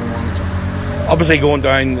result that we wanted to. Obviously, going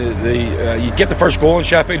down, you get the first goal in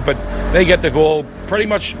Sheffield, but they get the goal pretty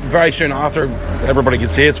much very soon after. Everybody can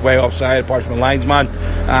see it's way offside, apart from the linesman,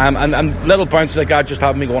 and little bounces like that just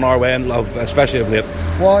haven't been going our way in love, especially of late.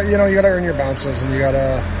 Well, you got to earn your bounces, and you got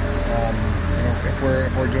to,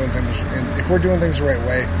 if we're doing things the right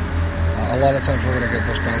way, a lot of times we're going to get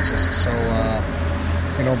those bounces. So,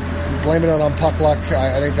 blaming it on puck luck,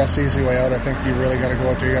 I think that's the easy way out. I think you really got to go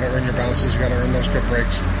out there. You got to earn your bounces. You got to earn those good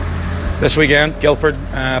breaks. This weekend, Guildford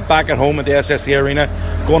back at home at the SSE Arena,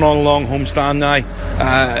 going on a long homestand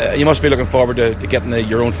now. You must be looking forward to getting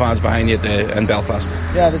your own fans behind you in Belfast.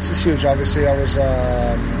 Yeah, this is huge. Obviously, I was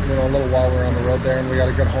a little while we were on the road there, and we got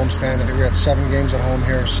a good homestand. I think we had 7 games at home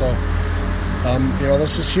here, so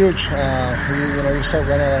this is huge. You start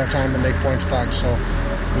running out of time to make points back, so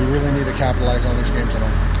we really need to capitalize on these games at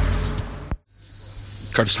home.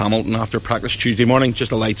 Curtis Hamilton after practice Tuesday morning,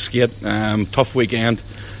 just a light skate, tough weekend.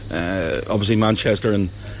 Obviously Manchester and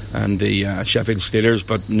the Sheffield Steelers,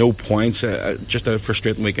 but no points. Just a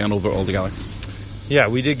frustrating weekend altogether. Yeah,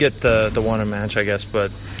 we did get the one in Manch, I guess,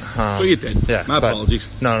 but so you did. Yeah, my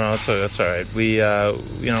apologies. No, that's all right. We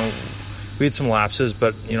we had some lapses,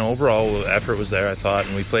 but overall the effort was there, I thought,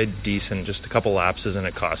 and we played decent. Just a couple lapses, and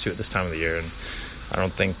it cost you at this time of the year. And I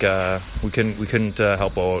don't think we couldn't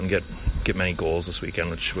help out and get many goals this weekend,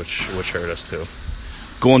 which hurt us too.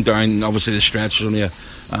 Going down, obviously the stretch, there's only a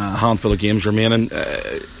handful of games remaining.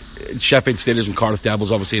 Sheffield Steelers and Cardiff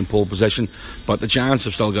Devils obviously in pole position, but the Giants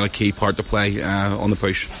have still got a key part to play on the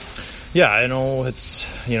push. Yeah, I know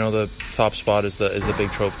it's the top spot is the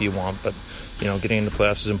big trophy you want, but getting into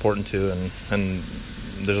playoffs is important too, and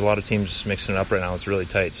there's a lot of teams mixing it up right now. It's really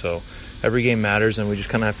tight, so every game matters, and we just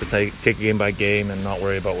kind of have to take it game by game and not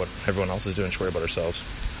worry about what everyone else is doing, just worry about ourselves.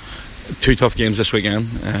 2 tough games this weekend.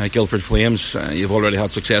 Guildford Flames, you've already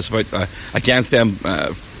had success against them,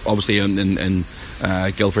 obviously in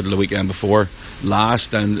Guildford the weekend before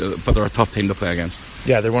last, but they're a tough team to play against.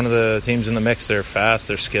 Yeah, they're one of the teams in the mix. They're fast,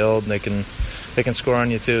 they're skilled, and they can score on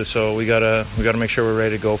you too. So we gotta make sure we're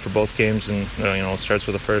ready to go for both games, and it starts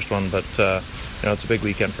with the first one, but it's a big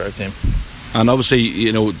weekend for our team. And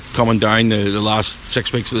obviously, coming down the last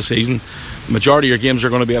 6 weeks of the season, the majority of your games are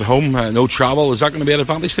going to be at home. No travel. Is that going to be an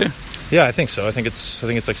advantage to you? Yeah, I think so. I think it's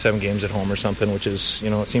like 7 games at home or something, which is,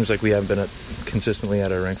 it seems like we haven't been consistently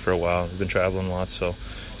at our rink for a while. We've been traveling a lot, so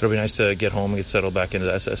it'll be nice to get home and get settled back into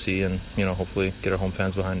the SSE and, hopefully get our home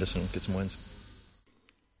fans behind us and get some wins.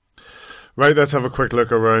 Right, let's have a quick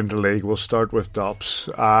look around the league. We'll start with DOPS.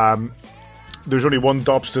 There's only one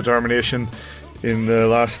DOPS determination in the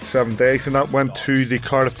last 7 days, and that went to the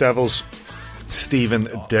Cardiff Devils' Stephen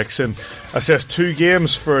Dixon. Assessed 2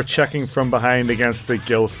 games for checking from behind against the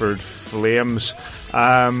Guildford Flames.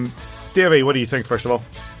 Davey, what do you think, first of all?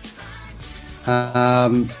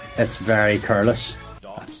 It's very careless.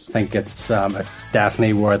 I think it's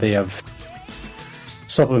definitely worthy of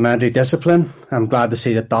supplementary discipline. I'm glad to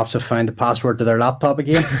see that DOPS have found the password to their laptop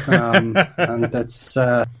again. And it is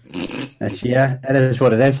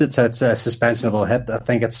what it is. It's a suspensionable hit. I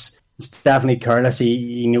think it's definitely careless.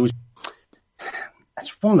 He knows.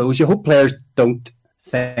 It's one of those. You hope players don't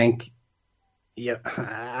think. Yeah,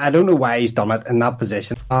 I don't know why he's done it in that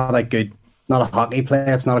position. Not a good, not a hockey play.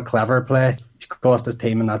 It's not a clever play. He's cost his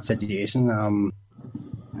team in that situation.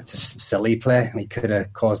 It's a silly play, and he could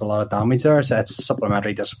have caused a lot of damage there. So it's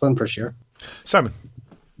supplementary discipline for sure. Simon.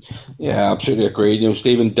 Yeah, absolutely agree.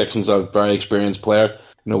 Stephen Dixon's a very experienced player.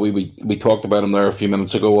 We talked about him there a few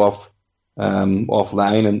minutes ago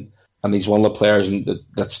offline, and he's one of the players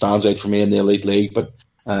that stands out for me in the Elite League. But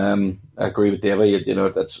I agree with Davey.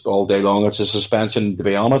 That's all day long. It's a suspension, to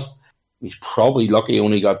be honest. He's probably lucky he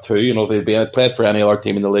only got 2. If he'd played for any other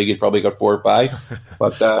team in the league, he'd probably got 4 or 5.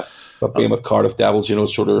 But being with Cardiff Devils,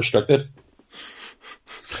 it's sort of restricted.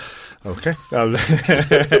 Okay.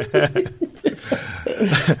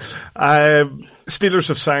 Steelers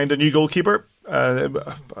have signed a new goalkeeper,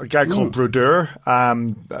 a guy called Brodeur.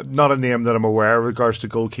 Not a name that I'm aware of regards to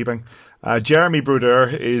goalkeeping. Jeremy Brodeur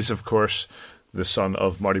is, of course, the son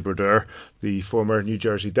of Marty Brodeur, the former New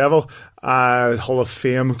Jersey Devil, Hall of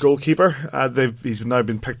Fame goalkeeper. He's now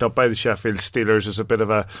been picked up by the Sheffield Steelers as a bit of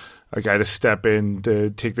a guy to step in to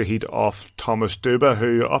take the heat off Thomas Duba,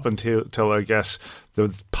 who up until I guess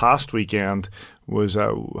the past weekend was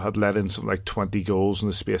had let in something like 20 goals in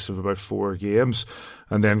the space of about 4 games,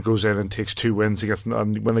 and then goes in and takes 2 wins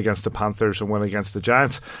win against the Panthers and win against the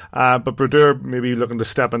Giants. But Brodeur maybe looking to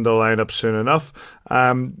step into the lineup soon enough.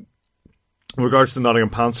 In regards to Nottingham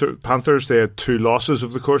Panthers, they had 2 losses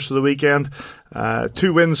over the course of the weekend.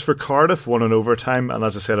 2 wins for Cardiff, 1 in overtime, and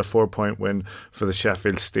as I said, a 4-point win for the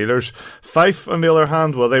Sheffield Steelers. Fife, on the other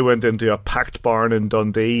hand, well, they went into a packed barn in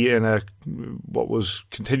Dundee in what was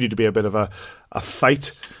continued to be a bit of a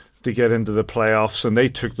fight to get into the playoffs, and they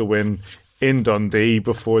took the win in Dundee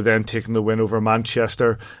before then taking the win over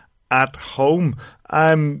Manchester at home.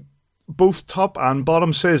 Both top and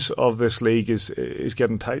bottom says of this league is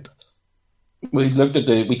getting tight. We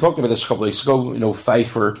talked about this a couple of weeks ago.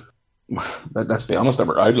 Fife were, let's be honest, they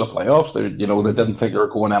were out of the playoffs. They didn't think they were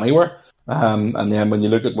going anywhere. And then when you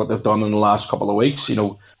look at what they've done in the last couple of weeks, they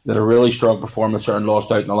had a really strong performance there and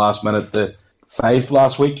lost out in the last minute to Fife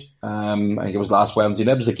last week. I think it was last Wednesday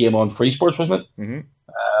night. It was a game on Free Sports, wasn't it?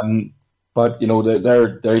 Mm-hmm. But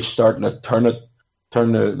they're starting to turn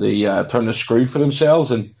the screw for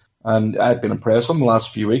themselves, and I've been impressed in the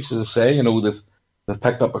last few weeks, as I say. They've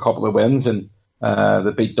picked up a couple of wins, and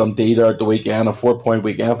they beat Dundee there at the weekend, a 4-point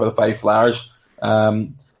weekend for the Five Flyers.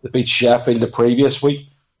 They beat Sheffield the previous week.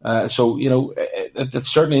 So it's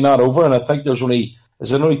certainly not over, and I think there's only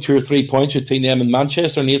 2 or 3 points between them and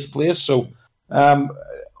Manchester in 8th place. So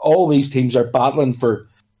all these teams are battling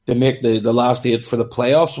to make the last 8 for the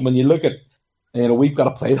playoffs. And when you look at, we've got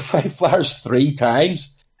to play the Five Flyers 3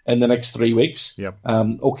 times in the next 3 weeks. Yep.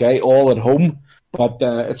 Okay, all at home, but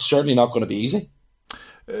it's certainly not going to be easy.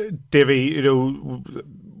 Davey,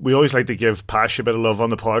 we always like to give Pash a bit of love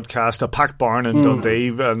on the podcast. A packed barn in Dundee,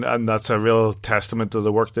 and that's a real testament to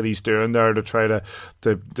the work that he's doing there to try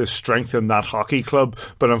to strengthen that hockey club.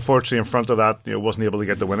 But unfortunately, in front of that, wasn't able to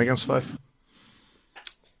get the win against Fife.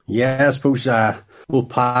 Yeah, I suppose old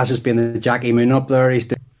Pash has been the Jackie Moon up there. I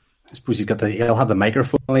suppose he'll have the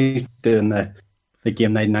microphone. He's doing the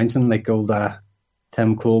game night announcing like old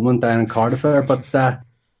Tim Coleman down in Cardiff there, but.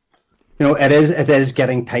 It is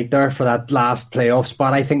getting tight there for that last playoff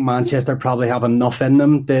spot. I think Manchester probably have enough in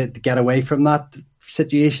them to get away from that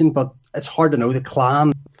situation, but it's hard to know. The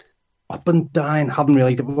Clan up and down haven't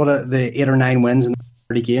really the 8 or 9 wins in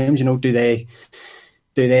 30 games. Do they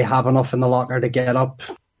have enough in the locker to get up?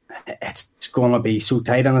 It's going to be so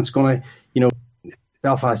tight, and it's going to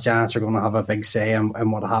Belfast Giants are going to have a big say in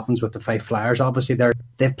what happens with the Fife Flyers. Obviously,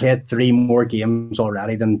 they've played 3 more games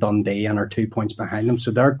already than Dundee and are 2 points behind them, so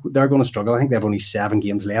they're going to struggle. I think they have only 7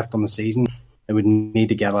 games left on the season. They would need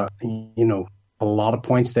to get a a lot of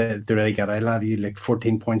points to really get out of you, like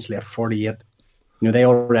 14 points left, 48. They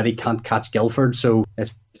already can't catch Guildford, so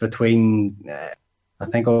it's between, I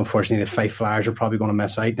think unfortunately the Fife Flyers are probably going to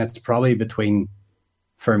miss out, and it's probably between,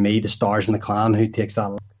 for me, the Stars and the Clan who takes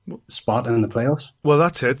that spot in the playoffs. Well,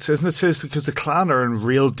 that's it, isn't it, Sis? Because the Clan are in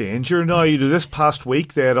real danger now. This past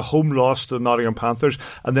week they had a home loss to the Nottingham Panthers,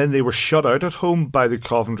 and then they were shut out at home by the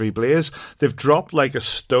Coventry Blaze. They've dropped like a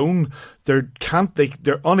stone. They're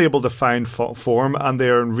unable to find form, and they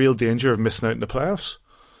are in real danger of missing out in the playoffs.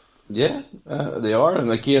 Yeah, they are.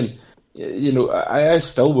 And again, I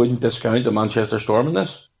still wouldn't discount the Manchester Storm in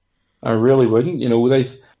this. I really wouldn't.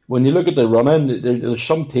 When you look at the run-in, there's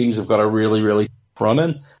some teams have got a really, really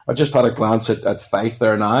run-in. I just had a glance at Fife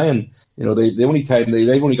there now, and they've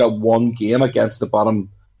only got one game against the bottom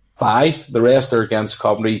 5. The rest are against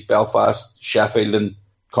Coventry, Belfast, Sheffield, and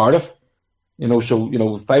Cardiff.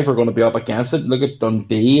 So Fife are going to be up against it. Look at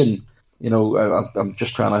Dundee, and I'm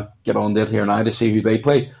just trying to get on there here now to see who they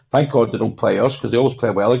play. Thank God they don't play us, because they always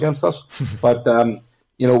play well against us. But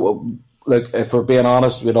look, if we're being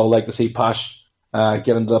honest, we'd all like to see Pash get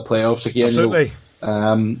into the playoffs again. Absolutely.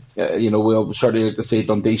 We'll certainly like to see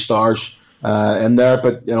Dundee Stars in there,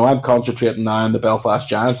 but I'm concentrating now on the Belfast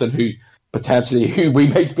Giants and who we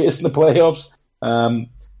might face in the playoffs.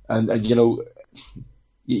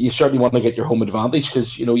 You certainly want to get your home advantage,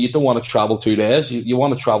 because you don't want to travel 2 days. You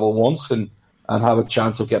want to travel once and have a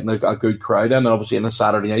chance of getting a good crowd in, and obviously on a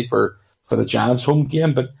Saturday night for the Giants home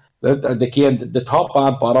game. But the top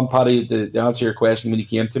and bottom, Paddy, to answer your question when you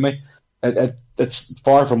came to me, it's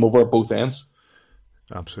far from over at both ends.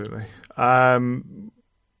 Absolutely.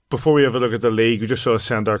 Before we have a look at the league, we just sort of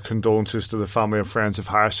send our condolences to the family and friends of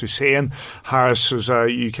Harris Hussein. Harris was a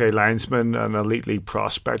UK linesman, an elite league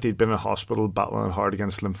prospect. He'd been in hospital battling hard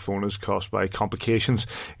against lymphomas caused by complications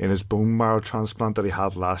in his bone marrow transplant that he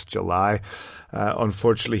had last July.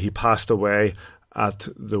 Unfortunately, he passed away at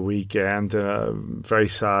the weekend. Very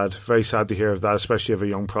sad to hear of that, especially of a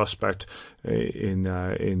young prospect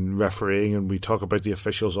in refereeing. And we talk about the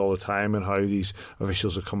officials all the time and how these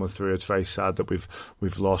officials are coming through. It's very sad that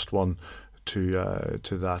we've lost one to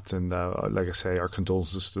that. And like I say, our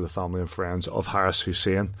condolences to the family and friends of Harris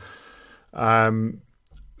Hussein.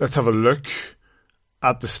 Let's have a look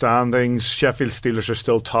at the standings. Sheffield Steelers are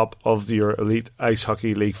still top of your Elite Ice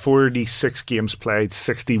Hockey League. 46 games played,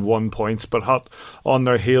 61 points, but hot on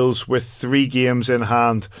their heels with 3 games in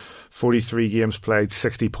hand. 43 games played,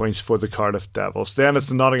 60 points for the Cardiff Devils. Then it's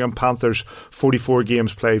the Nottingham Panthers, 44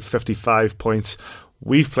 games played, 55 points.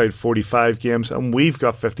 We've played 45 games and we've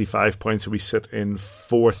got 55 points, and we sit in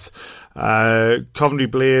 4th. Coventry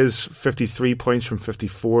Blaze, 53 points from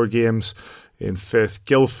 54 games. In 5th,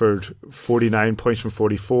 Guildford, 49 points from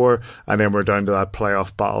 44, and then we're down to that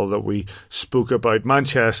playoff battle that we spoke about.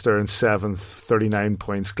 Manchester in 7th, 39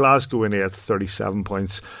 points, Glasgow in 8th, 37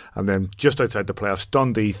 points, and then just outside the playoffs,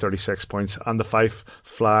 Dundee, 36 points, and the Fife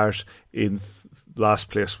Flyers in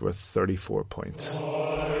last place with 34 points.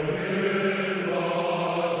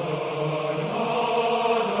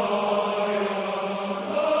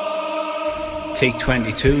 Take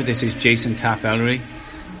 22, this is Jason Taff-Ellery.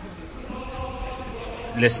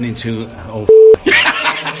 Listening to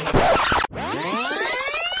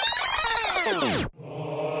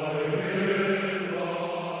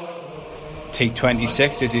Take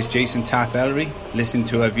 26, this is Jason Taff-Ellery. Listen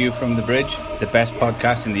to A View from the Bridge, the best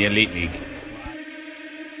podcast in the Elite League.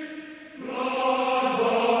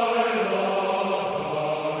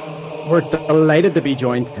 We're delighted to be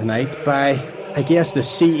joined tonight by, I guess, the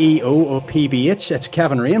CEO of PBH. It's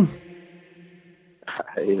Kevin Raine.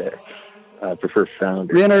 Hi there. I prefer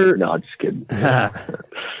founder. Rainer, no, just kidding.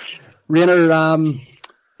 Rainer,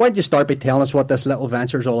 why don't you start by telling us what this little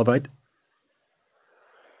venture is all about?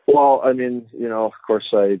 Well, I mean, of course,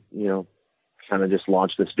 I, kind of just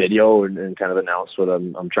launched this video and kind of announced what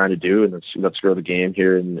I'm trying to do, and let's grow the game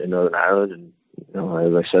here in Northern Ireland. And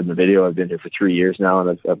as I said in the video, I've been here for 3 years now,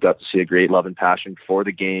 and I've got to see a great love and passion for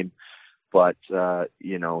the game. But,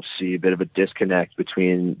 see a bit of a disconnect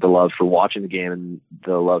between the love for watching the game and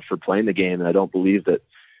the love for playing the game. And I don't believe that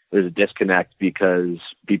there's a disconnect because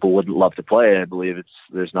people wouldn't love to play. I believe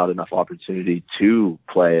there's not enough opportunity to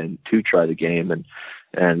play and to try the game.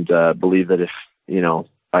 And believe that if,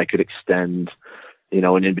 I could extend,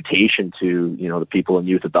 an invitation to, the people and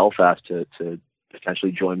youth of Belfast to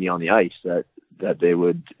potentially join me on the ice, that they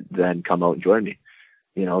would then come out and join me.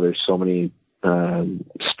 There's so many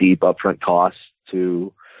steep upfront costs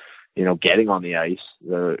to, getting on the ice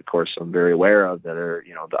that, of course, I'm very aware of, that are,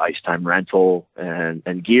 the ice time rental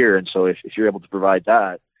and gear. And so if you're able to provide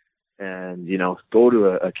that and, go to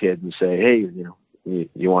a kid and say, hey,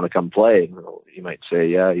 you want to come play? You might say,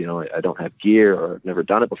 yeah, I don't have gear, or I've never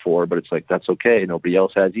done it before, but it's like, that's okay. Nobody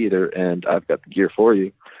else has either, and I've got the gear for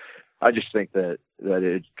you. I just think that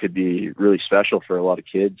it could be really special for a lot of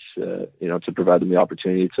kids, to provide them the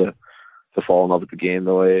opportunity to fall in love with the game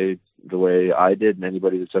the way I did, and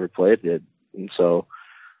anybody that's ever played did. And so,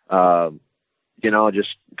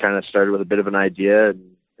 just kind of started with a bit of an idea,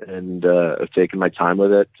 and I've taken my time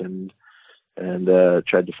with it, and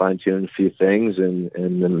tried to fine tune a few things, and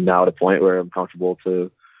I'm now at a point where I'm comfortable to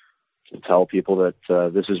tell people that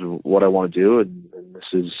this is what I want to do, and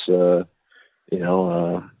this is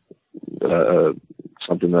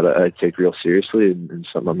something that I take real seriously, and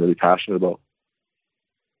something I'm really passionate about.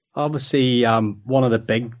 Obviously, one of the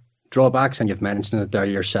big drawbacks, and you've mentioned it there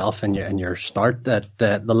yourself in your start, that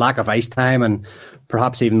the lack of ice time and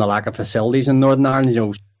perhaps even the lack of facilities in Northern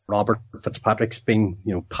Ireland. Robert Fitzpatrick's been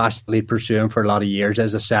passionately pursuing for a lot of years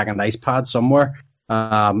as a second ice pad somewhere.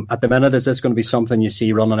 At the minute, is this going to be something you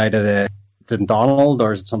see running out of the Dundonald,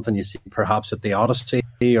 or is it something you see perhaps at the Odyssey,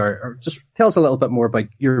 or just tell us a little bit more about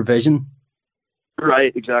your vision?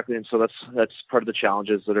 Right, exactly. And so that's part of the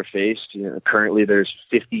challenges that are faced. Currently there's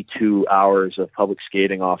 52 hours of public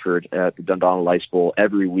skating offered at the Dundonald Ice Bowl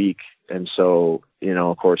every week. And so,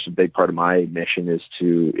 of course, a big part of my mission is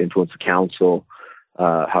to influence the council,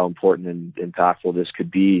 how important and impactful this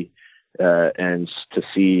could be, and to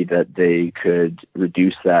see that they could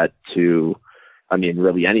reduce that to,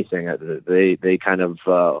 really anything. They kind of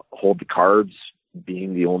hold the cards,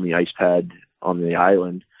 being the only ice pad on the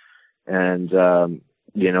island. And,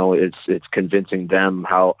 it's convincing them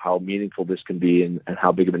how meaningful this can be, and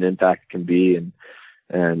how big of an impact it can be.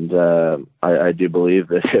 And I do believe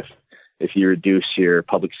that if you reduce your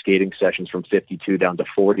public skating sessions from 52 down to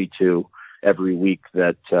 42 every week,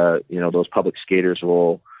 that, those public skaters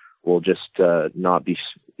will just not be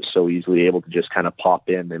so easily able to just kind of pop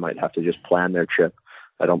in. They might have to just plan their trip.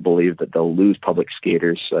 I don't believe that they'll lose public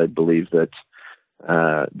skaters. I believe that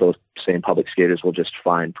those same public skaters will just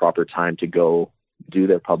find proper time to go do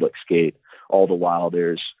their public skate. All the while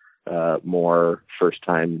there's more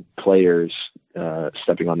first-time players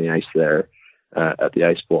stepping on the ice there at the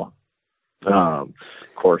Ice Bowl. Of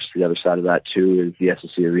course, the other side of that too is the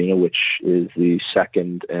SSE Arena, which is the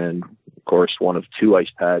second and, of course, one of two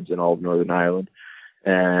ice pads in all of Northern Ireland.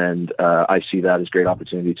 And I see that as a great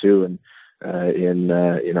opportunity too. And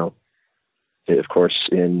of course,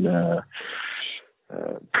 in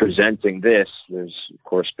presenting this, there's of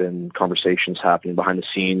course been conversations happening behind the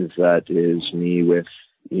scenes. That is me with,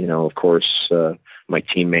 of course, my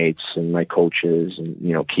teammates and my coaches, and,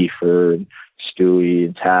 Kiefer and Stewie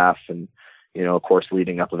and Taff, and, of course,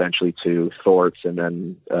 leading up eventually to Thorts and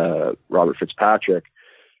then Robert Fitzpatrick.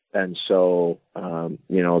 And so,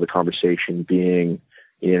 the conversation being,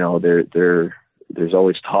 there's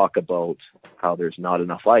always talk about how there's not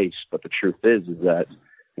enough ice, but the truth is that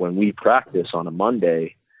when we practice on a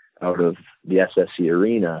Monday out of the SSE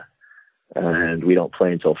Arena and we don't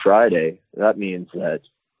play until Friday, that means that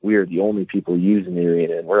we are the only people using the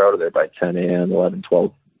arena, and we're out of there by 10 a.m., 11,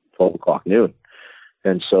 12 o'clock noon.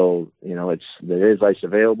 And so, there is ice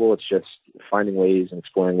available. It's just finding ways and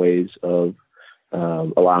exploring ways of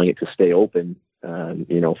allowing it to stay open,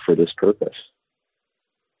 for this purpose.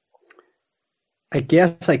 I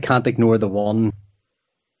guess I can't ignore the one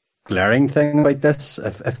glaring thing about this.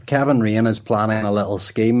 If Kevin Raine is planning a little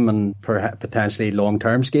scheme, and potentially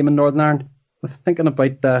long-term scheme in Northern Ireland, with thinking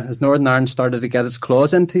about has Northern Ireland started to get its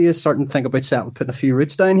claws into you, starting to think about putting a few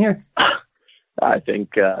roots down here? I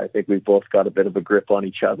think we've both got a bit of a grip on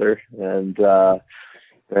each other, and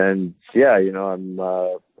yeah, I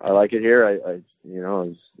like it here. I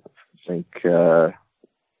think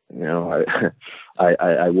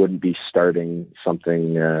I wouldn't be starting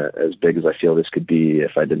something as big as I feel this could be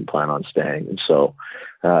if I didn't plan on staying. And so,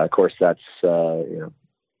 of course, that's to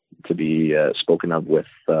be spoken of with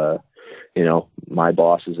my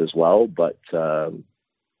bosses as well. But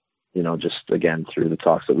just again through the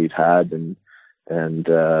talks that we've had and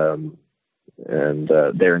their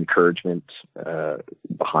encouragement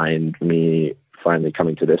behind me finally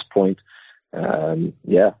coming to this point.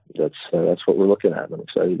 That's what we're looking at. I'm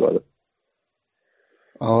excited about it.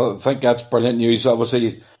 I think that's brilliant news.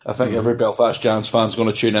 Obviously, I think every Belfast Giants fan is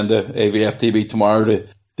going to tune into AVF TV tomorrow to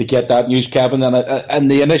get that news, Kevin,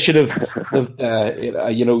 and the initiative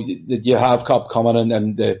that you have Cup coming,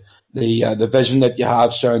 and the vision that you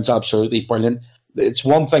have sounds absolutely brilliant. It's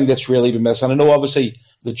one thing that's really been missing. I know, obviously,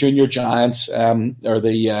 the junior Giants are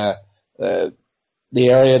the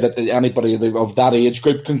area that anybody of that age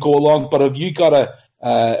group can go along. But have you got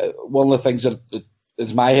one of the things that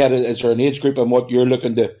is my head, is there an age group and what you're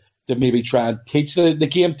looking to maybe try and teach the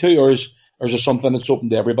game to, or is there something that's open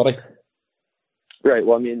to everybody? Right.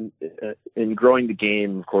 Well, I mean, in growing the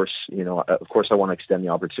game, of course, I want to extend the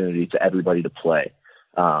opportunity to everybody to play.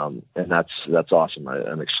 And that's awesome.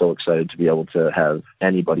 I'm so excited to be able to have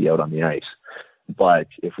anybody out on the ice. But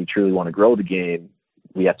if we truly want to grow the game,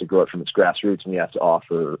 we have to grow it from its grassroots, and we have to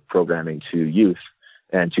offer programming to youth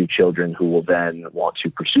and to children who will then want to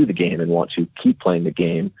pursue the game and want to keep playing the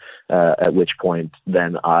game, at which point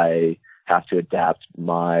then I have to adapt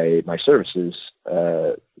my services,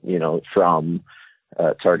 from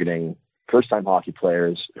targeting first-time hockey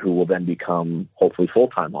players who will then become hopefully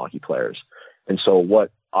full-time hockey players. And so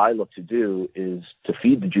what I look to do is to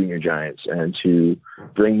feed the junior giants and to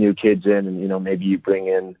bring new kids in, and maybe you bring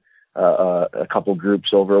in a couple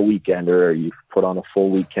groups over a weekend, or you put on a full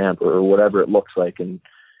week camp, or whatever it looks like. And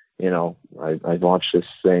I launched this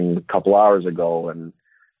thing a couple hours ago, and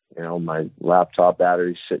my laptop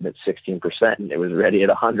battery's sitting at 16%, and it was ready at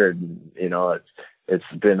 100. And, it's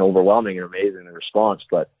been overwhelming and amazing, the response.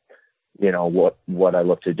 But what I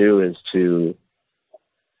look to do is to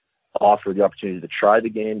offer the opportunity to try the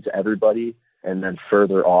game to everybody, and then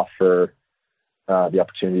further offer the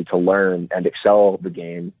opportunity to learn and excel the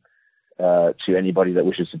game to anybody that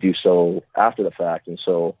wishes to do so after the fact. And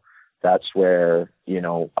so that's where,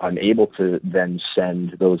 I'm able to then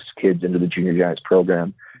send those kids into the Junior Giants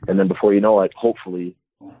program. And then before you know it, hopefully,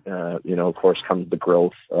 of course, comes the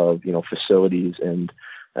growth of, facilities and,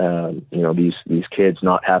 these kids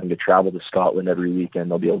not having to travel to Scotland every weekend.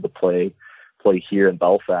 They'll be able to play here in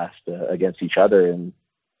Belfast against each other. And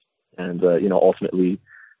ultimately,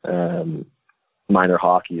 minor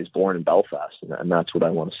hockey is born in Belfast, and that's what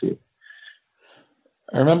I want to see.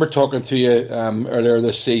 I remember talking to you earlier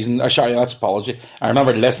this season. Sorry, that's apology. I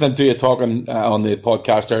remember listening to you talking on the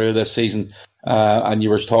podcast earlier this season, and you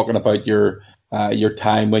were talking about your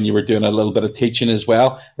time when you were doing a little bit of teaching as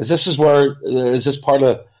well. Is this part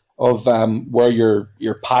of where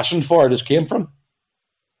your passion for it came from?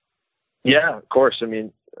 Yeah, of course. I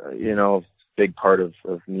mean, big part of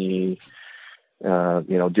me,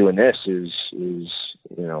 doing this is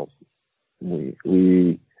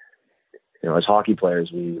we as hockey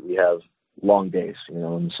players, we have long days,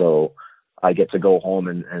 and so I get to go home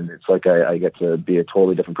and it's like I get to be a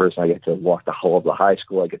totally different person. I get to walk the whole of the high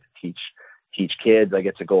school. I get to teach kids. I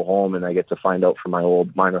get to go home and I get to find out from my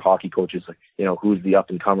old minor hockey coaches, who's the up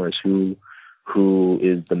and comers, who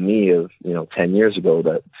is the me of, 10 years ago,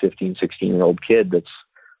 that 15, 16-year-old kid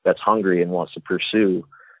that's hungry and wants to pursue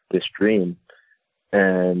this dream.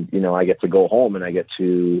 And, I get to go home and I get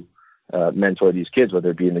to mentor these kids, whether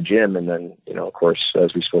it be in the gym, and then, of course,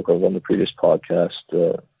 as we spoke of on the previous podcast,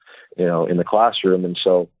 in the classroom. And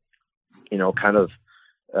so, kind of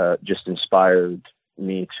just inspired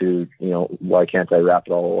me to, why can't I wrap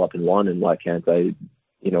it all up in one, and why can't I,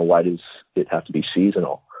 why does it have to be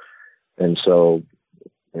seasonal? And so,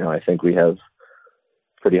 I think we have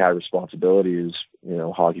pretty high responsibilities,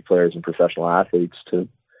 hockey players and professional athletes, to,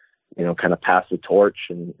 kind of pass the torch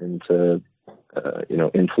and to,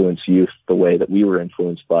 influence youth the way that we were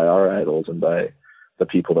influenced by our idols and by the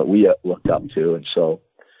people that we looked up to. And so,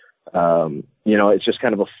 it's just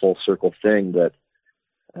kind of a full circle thing that,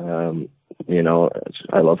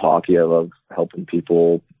 I love hockey. I love helping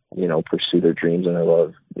people, pursue their dreams. And I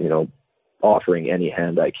love, offering any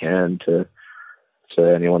hand I can to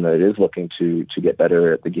anyone that is looking to get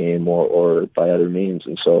better at the game or by other means.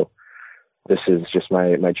 And so this is just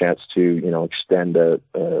my chance to, extend a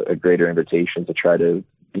greater invitation to try to,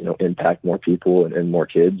 impact more people and more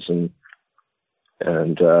kids. And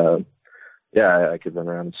I could run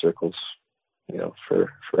around in circles, for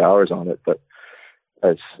hours on it, but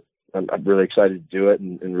I'm really excited to do it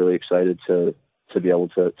and really excited to be able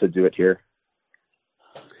to do it here.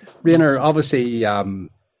 Rainer, obviously, the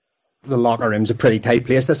locker room's a pretty tight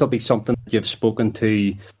place. This will be something you've spoken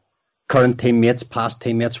to current teammates, past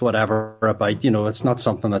teammates, whatever, about. It's not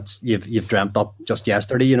something that you've dreamt up just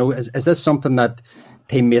yesterday. Is this something that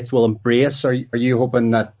teammates will embrace? Or are you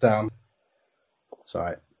hoping that?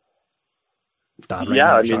 Sorry. Dad, right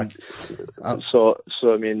yeah, now, so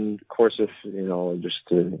I mean, of course, if just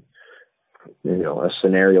to, a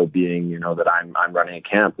scenario being, that I'm running a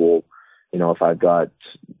camp. Well, if I've got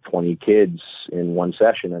 20 kids in one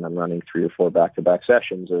session and I'm running 3 or 4 back-to-back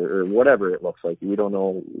sessions or whatever it looks like, we don't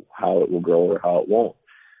know how it will grow or how it won't.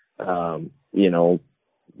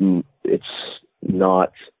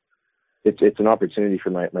 It's an opportunity for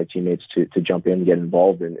my teammates to jump in and get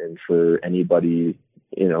involved, and for anybody,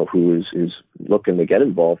 who is looking to get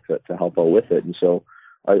involved to help out with it. And so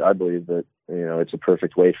I believe that, it's a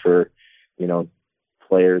perfect way for,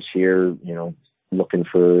 players here, looking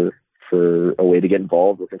for, for a way to get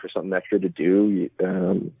involved, looking for something extra to do,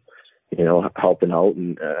 helping out.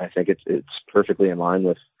 And I think it's perfectly in line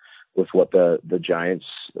with what the Giants,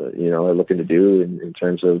 are looking to do in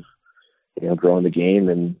terms of, growing the game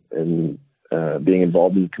and being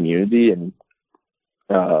involved in the community. And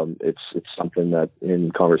it's something that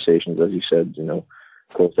in conversations, as you said,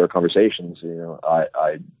 close door conversations,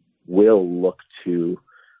 I will look to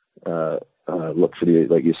look for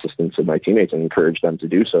the assistance of my teammates and encourage them to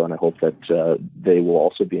do so. And I hope that they will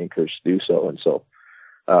also be encouraged to do so. And so,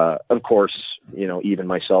 of course, even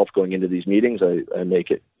myself going into these meetings, I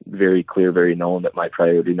make it very clear, very known that my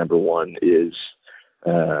priority number one is,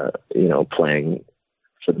 playing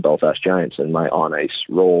for the Belfast Giants and my on-ice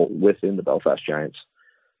role within the Belfast Giants.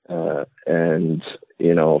 And,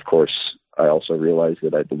 of course, I also realize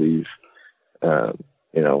that I believe,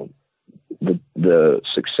 the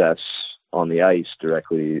success on the ice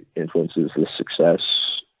directly influences the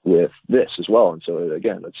success with this as well. And so,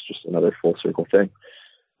 again, it's just another full circle thing.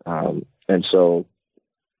 And so,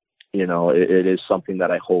 it is something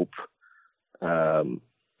that I hope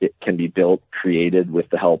it can be built, created with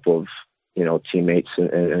the help of, teammates and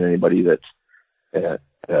anybody that,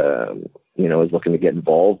 is looking to get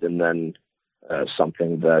involved, and then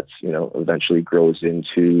something that, eventually grows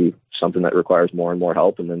into something that requires more and more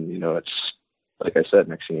help. And then, it's, like I said,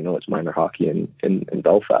 next thing you know, it's minor hockey in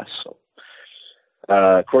Belfast. So,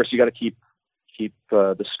 of course, you got to keep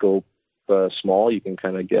the scope small. You can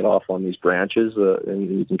kind of get off on these branches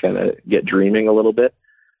and you can kind of get dreaming a little bit.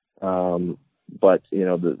 But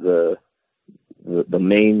the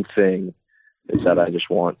main thing is that I just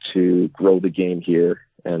want to grow the game here,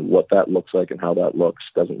 and what that looks like and how that looks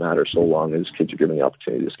doesn't matter so long as kids are given the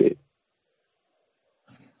opportunity to skate.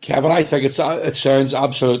 Kevin, I think it sounds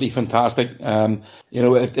absolutely fantastic.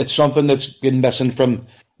 It's something that's been missing from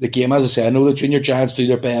the game. As I say, I know the junior Giants do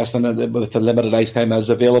their best, and with the limited ice time as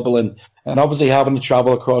available, and obviously having to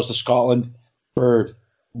travel across to Scotland for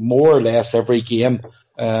more or less every game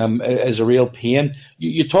is a real pain.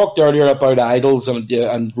 You talked earlier about idols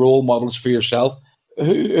and role models for yourself.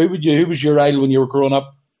 Who was your idol when you were growing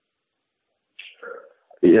up?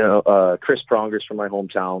 Chris Pronger's from my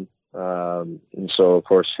hometown, and so of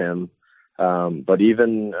course him. But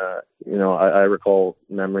even I recall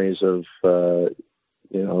memories of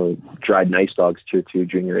Dryden Ice Dogs Tier 2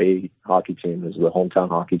 Junior A hockey team. It was the hometown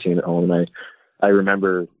hockey team at home, and I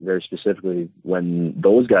remember very specifically when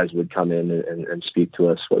those guys would come in and speak to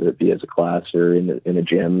us, whether it be as a class or in a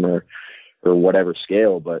gym or whatever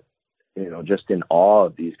scale, but just in awe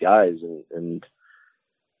of these guys, and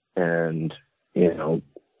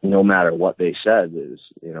no matter what they said, is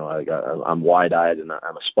I'm wide-eyed and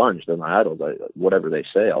I'm a sponge. They're my idols. Whatever they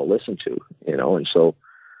say, I'll listen to. And so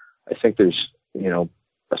I think there's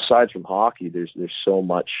aside from hockey, there's so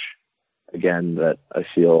much, again, that I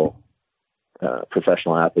feel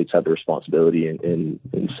professional athletes have the responsibility in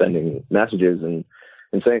sending messages and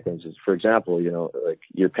saying things. For example, like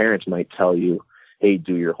your parents might tell you, hey,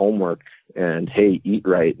 do your homework, and hey, eat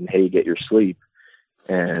right, and hey, get your sleep.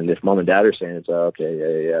 And if mom and dad are saying it's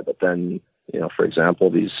okay, yeah. But then, for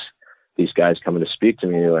example, these guys coming to speak to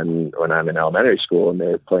me when I'm in elementary school and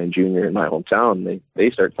they're playing junior in my hometown,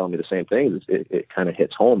 they start telling me the same things. It kind of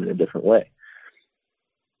hits home in a different way.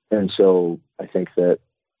 And so I think that,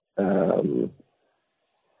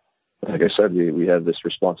 like I said, we have this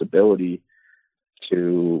responsibility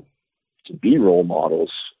to be role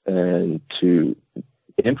models and to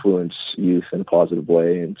influence youth in a positive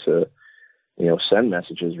way, and to send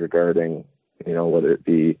messages regarding whether it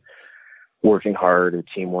be working hard or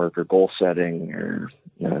teamwork or goal setting or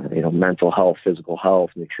mental health, physical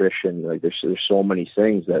health, nutrition. Like there's so many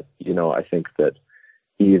things that I think that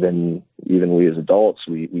even we as adults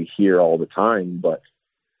we hear all the time, but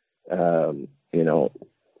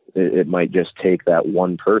it might just take that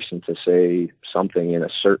one person to say something in a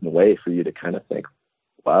certain way for you to kind of think,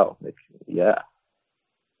 wow, yeah.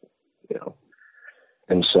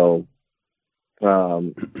 And so,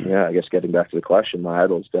 I guess getting back to the question, my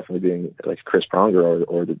idol is definitely being like Chris Pronger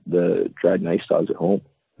or the Dryden Ice Dogs at home.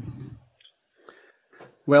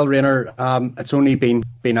 Well, Rainer, it's only been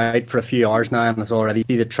out for a few hours now, and it's already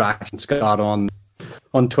the traction got on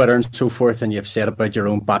Twitter and so forth, and you've said about your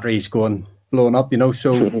own batteries blowing up,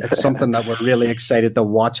 so it's something that we're really excited to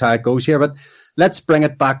watch how it goes here. But let's bring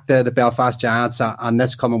it back to the Belfast Giants on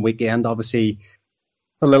this coming weekend. Obviously,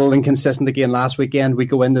 a little inconsistent again last weekend. We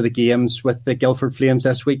go into the games with the Guildford Flames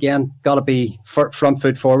this weekend. Got to be front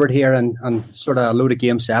foot forward here and sort of a load of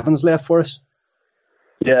game sevens left for us.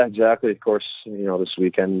 Yeah, exactly. Of course, this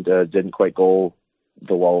weekend didn't quite go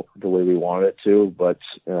the way we wanted it to. But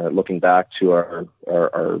looking back to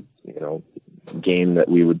our game that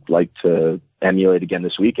we would like to emulate again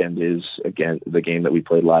this weekend is again the game that we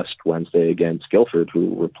played last Wednesday against Guildford, who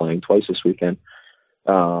we're playing twice this weekend.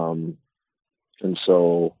 And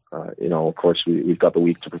so of course we've got the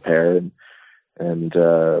week to prepare, and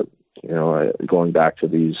going back to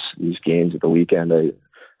these games at the weekend,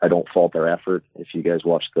 I don't fault their effort. If you guys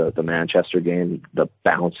watched the Manchester game, the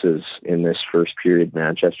bounces in this first period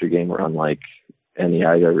Manchester game were unlike any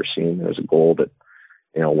I've ever seen. There was a goal that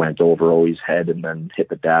went over Owi's head and then hit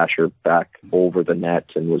the dasher back over the net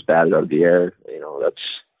and was batted out of the air.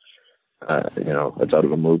 That's out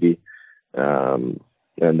of a movie. And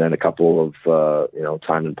then a couple of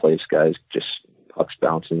time and place guys, just pucks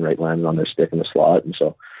bouncing right, landing on their stick in the slot. And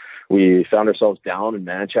so we found ourselves down in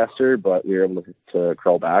Manchester, but we were able to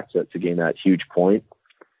crawl back to gain that huge point.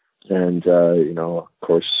 And of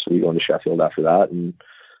course we go into Sheffield after that, and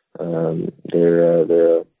they're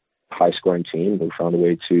a high scoring team who found a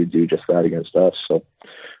way to do just that against us. So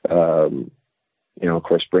of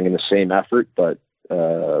course bringing the same effort, but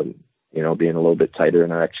being a little bit tighter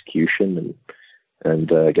in our execution and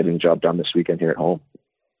getting the job done this weekend here at home.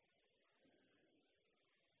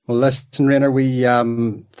 Well, listen, Rainer, we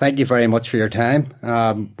thank you very much for your time.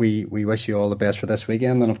 We wish you all the best for this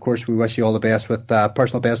weekend, and of course we wish you all the best with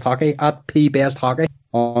Personal Best Hockey at PBestHockey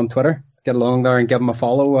on Twitter. Get along there and give them a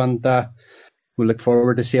follow, and we look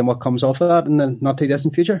forward to seeing what comes off of that in the not too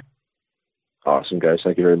distant future. Awesome, guys.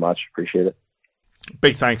 Thank you very much. Appreciate it.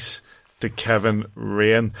 Big thanks to Kevin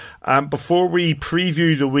Raine. Before we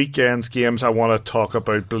preview the weekend's games, I want to talk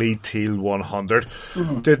about Bleed Teal 100.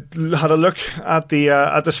 Had a look at the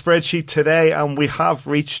spreadsheet today, and we have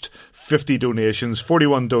reached 50 donations,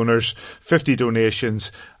 41 donors, 50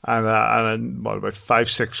 donations, and about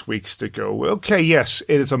 5-6 weeks to go. Okay, yes,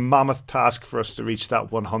 it is a mammoth task for us to reach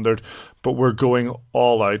that 100, but we're going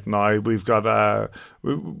all out now. We've got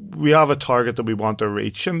we have a target that we want to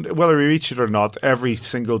reach, and whether we reach it or not, every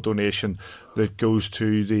single donation that goes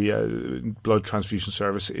to the blood transfusion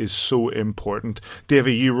service is so important.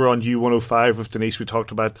 Davey, you were on U105 with Denise. We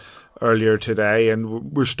talked about earlier today,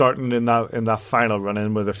 and we're starting in that final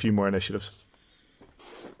run-in with a few more initiatives.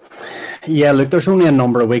 Yeah, look, there's only a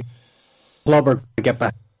number of weeks. Club are going to get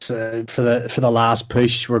back for the last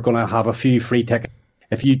push. We're going to have a few free tickets.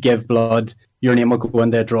 If you give blood, your name will go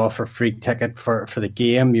into a draw for a free ticket for the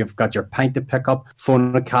game. You've got your pint to pick up.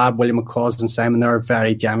 Phone a cab. William McCaws and Simon there are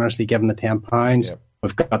very generously giving the £10. Yep.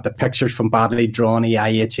 We've got the pictures from badly drawn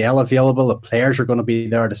EIHL available. The players are going to be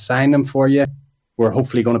there to sign them for you. We're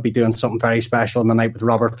hopefully going to be doing something very special on the night with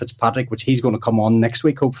Robert Fitzpatrick, which he's going to come on next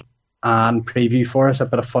week, hopefully, and preview for us a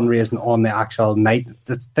bit of fundraising on the actual night.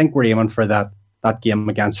 I think we're aiming for that game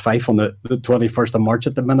against Fife on the 21st of March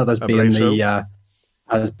at the minute as being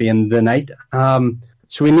the night.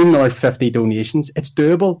 So we need another 50 donations. It's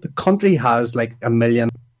doable. The country has like 1 million,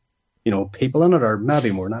 people in it, or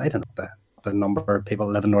maybe more than that. I don't know the number of people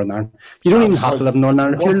that live in Northern Ireland. You don't even have to live in Northern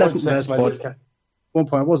Ireland. If you're listening to this podcast, 1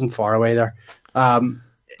 point, it wasn't far away there.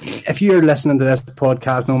 If you're listening to this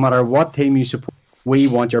podcast, no matter what team you support, we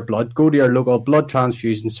want your blood. Go to your local blood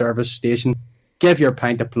transfusion service station, give your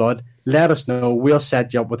pint of blood, let us know. We'll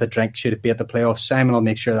set you up with a drink should it be at the playoffs. Simon will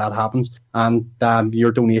make sure that happens, and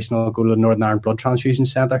your donation will go to the Northern Ireland Blood Transfusion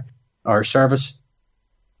Centre or service.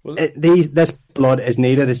 Well, this blood is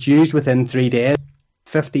needed. It's used within 3 days.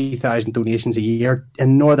 50,000 donations a year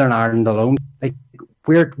in Northern Ireland alone. Like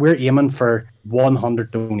we're aiming for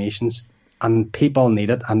 100 donations, and people need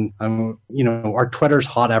it. And our Twitter's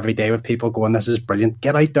hot every day with people going, "This is brilliant.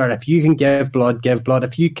 Get out there. If you can give blood, give blood.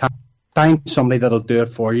 If you can't, find somebody that'll do it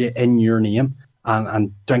for you in your name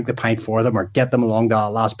and drink the pint for them, or get them along to that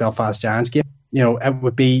last Belfast Giants game."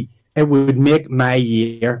 It would make my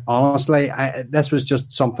year. Honestly, this was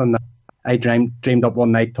just something that I dreamed up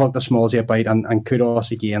one night, talked to Smallsy about, and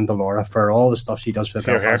kudos again to Laura for all the stuff she does for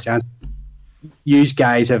the Belfast Giants. You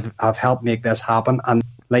guys have helped make this happen, and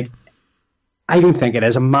I don't think it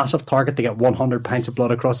is a massive target to get 100 pints of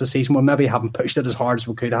blood across the season. We maybe haven't pushed it as hard as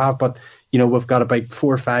we could have, but we've got about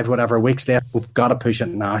 4 or 5 whatever weeks left. We've got to push it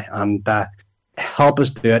now, and help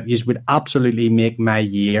us do it. You would absolutely make my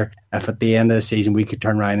year if at the end of the season we could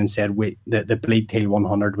turn around and said the Bleed Teal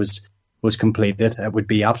 100 was completed. It would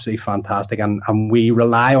be absolutely fantastic, and we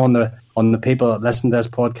rely on the people that listen to this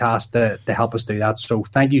podcast to help us do that. So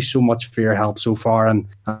thank you so much for your help so far, and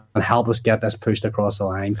help us get this pushed across the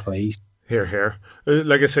line, please. Here.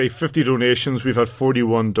 Like I say, 50 donations. We've had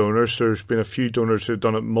 41 donors. So there's been a few donors who've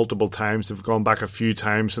done it multiple times. They've gone back a few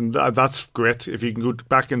times, and that's great. If you can go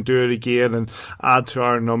back and do it again and add to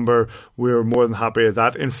our number, we're more than happy with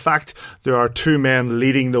that. In fact, there are two men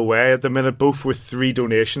leading the way at the minute, both with 3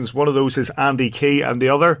 donations. One of those is Andy Key, and the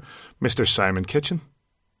other, Mr. Simon Kitchen.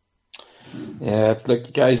 Yeah, it's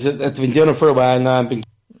like, guys, I've been doing it for a while now. I've been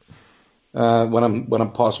when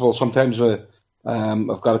I'm possible. Sometimes I've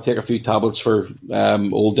got to take a few tablets for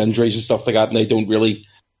old injuries and stuff like that, and they don't really,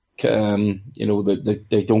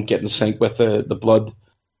 they don't get in sync with the blood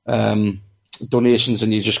donations,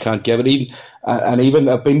 and you just can't give it. Even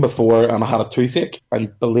I've been before, and I had a toothache,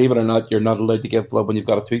 and believe it or not, you're not allowed to give blood when you've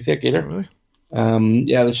got a toothache either. Really?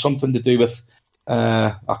 There's something to do with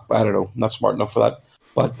I don't know, not smart enough for that.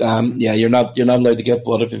 But you're not allowed to give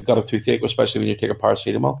blood if you've got a toothache, especially when you take a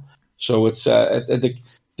paracetamol. So it's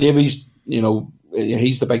Davies,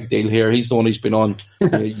 he's the big deal here. He's the one who's been on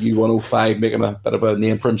U105, making a bit of a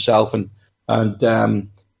name for himself, and trying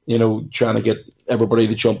to get everybody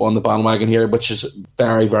to jump on the bandwagon here, which is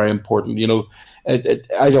very, very important.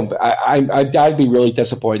 I'd be really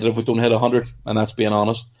disappointed if we don't hit 100, and that's being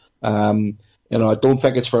honest. I don't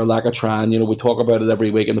think it's for a lack of trying. We talk about it every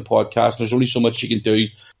week in the podcast. There's only so much you can do,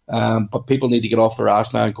 but people need to get off their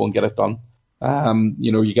ass now and go and get it done.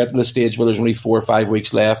 You get to the stage where there's only 4 or 5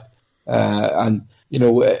 weeks left, even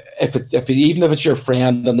if it's your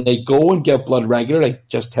friend and they go and give blood regularly,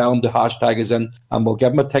 just tell them the hashtag is in, and we'll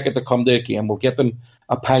give them a ticket to come to a game. We'll get them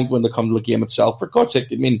a pint when they come to the game itself. For God's sake,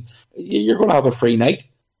 you're going to have a free night,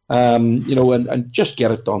 and just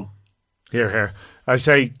get it done. Here. I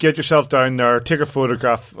say, get yourself down there, take a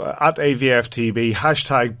photograph at AVFTB,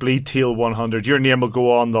 hashtag BleedTeal100. Your name will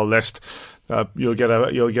go on the list. You'll get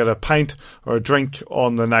a pint or a drink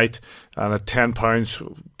on the night, and at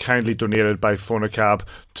 £10 kindly donated by Phonacab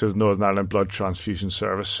to the Northern Ireland Blood Transfusion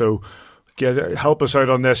Service. So help us out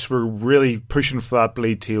on this. We're really pushing for that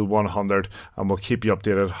BleedTeal100, and we'll keep you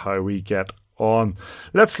updated how we get on.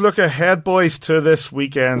 Let's look ahead, boys, to this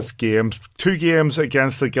weekend's games. 2 games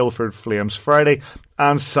against the Guildford Flames, Friday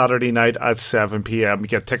and Saturday night at 7 p.m.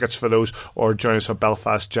 Get tickets for those, or join us on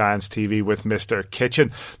Belfast Giants TV with Mr.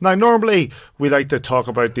 Kitchen. Now, normally we like to talk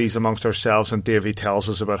about these amongst ourselves, and Davey tells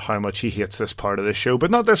us about how much he hates this part of the show,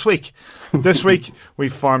 but not this week. This week we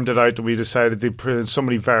farmed it out, and we decided to put in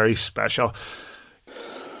somebody very special.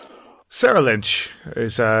 Sarah Lynch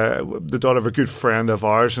is the daughter of a good friend of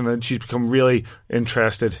ours, and then she's become really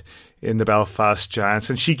interested in the Belfast Giants,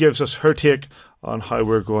 and she gives us her take on how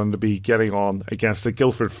we're going to be getting on against the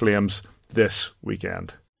Guildford Flames this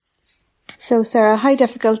weekend. So, Sarah, how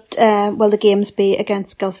difficult will the games be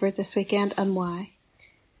against Guildford this weekend, and why?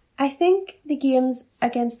 I think the games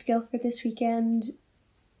against Guildford this weekend,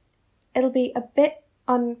 it'll be a bit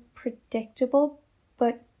unpredictable,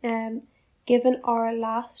 but given our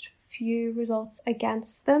last few results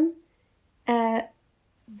against them,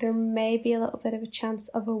 there may be a little bit of a chance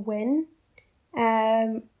of a win,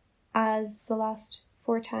 as the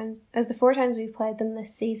 4 times we've played them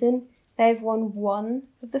this season, they've won 1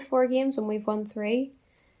 of the 4 games and we've won 3.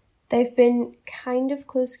 They've been kind of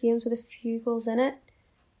close games with a few goals in it,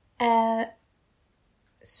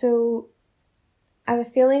 so I have a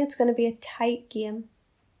feeling it's going to be a tight game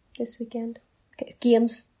this weekend.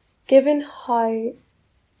 Given how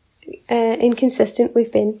inconsistent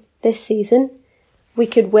we've been this season, we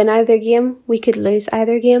could win either game, we could lose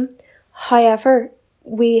either game. However,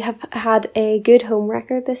 we have had a good home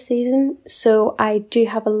record this season, so I do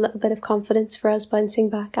have a little bit of confidence for us bouncing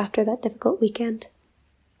back after that difficult weekend.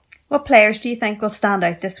 What players do you think will stand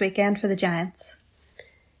out this weekend for the Giants?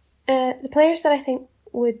 The players that I think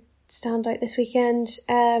would stand out this weekend,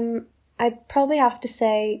 I'd probably have to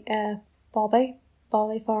say Bobby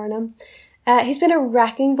Farnham. He's been a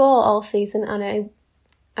wrecking ball all season, and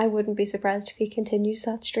I wouldn't be surprised if he continues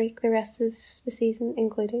that streak the rest of the season,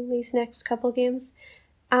 including these next couple games.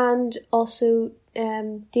 And also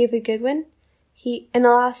David Goodwin. In the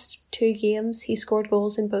last 2 games, he scored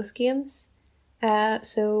goals in both games.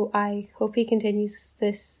 So I hope he continues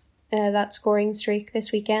that scoring streak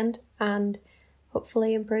this weekend and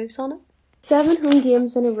hopefully improves on it. 7 home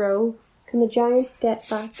games in a row. Can the Giants get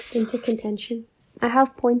back into contention? I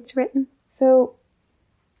have points written. So,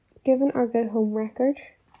 given our good home record,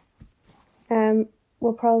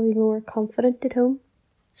 we'll probably be more confident at home.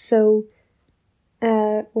 So,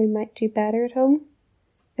 we might do better at home.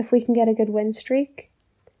 If we can get a good win streak,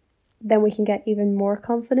 then we can get even more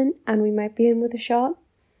confident and we might be in with a shot.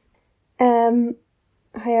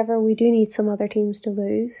 However, we do need some other teams to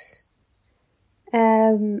lose.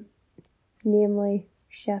 Namely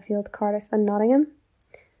Sheffield, Cardiff and Nottingham.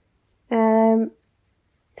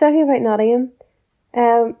 Talking about Nottingham,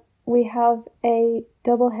 we have a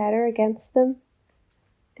double header against them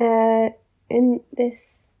in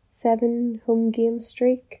this 7 home game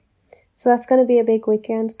streak. So that's going to be a big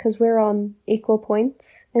weekend because we're on equal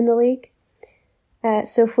points in the league.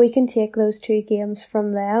 So if we can take those 2 games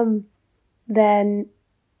from them, then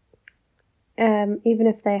even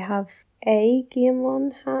if they have a game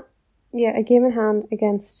in hand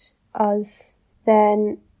against us,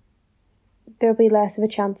 then there'll be less of a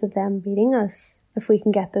chance of them beating us if we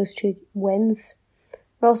can get those 2 wins.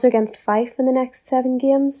 We're also against Fife in the next 7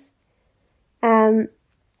 games. And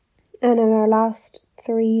in our last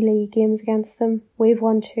 3 league games against them, we've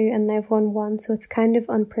won 2 and they've won 1, so it's kind of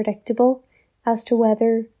unpredictable as to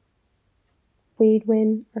whether we'd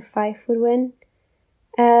win or Fife would win.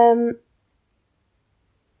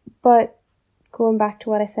 But going back to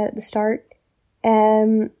what I said at the start,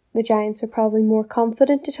 the Giants are probably more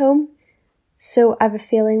confident at home, so I have a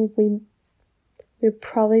feeling we'll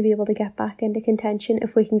probably be able to get back into contention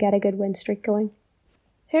if we can get a good win streak going.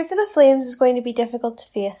 Who for the Flames is going to be difficult to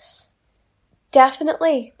face?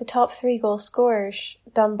 Definitely the top 3 goal scorers,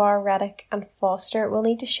 Dunbar, Reddick and Foster, will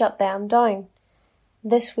need to shut them down.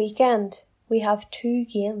 This weekend, we have 2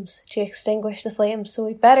 games to extinguish the Flames, so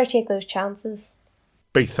we'd better take those chances.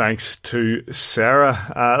 Big thanks to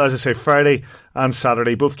Sarah. As I say, Friday and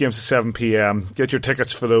Saturday, both games at 7 p.m. Get your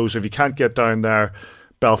tickets for those. If you can't get down there,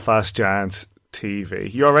 Belfast Giants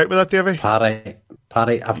TV. You all right with that, Davey?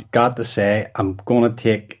 Paddy, I've got to say, I'm going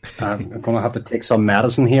to have to take some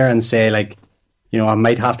medicine here and say, like, you know, I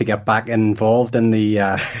might have to get back involved in the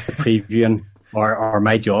previewing or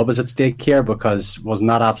my job is at stake here, because wasn't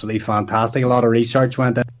that absolutely fantastic? A lot of research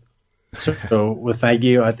went in. So well, thank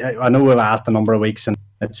you. I know we've asked a number of weeks, and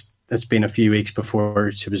it's been a few weeks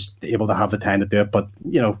before she was able to have the time to do it. But,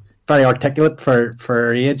 you know, very articulate for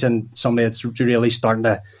her age, and somebody that's really starting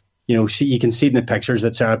to, you know, you can see in the pictures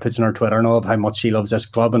that Sarah puts on her Twitter and all of how much she loves this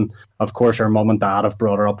club. And of course, her mum and dad have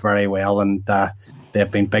brought her up very well, and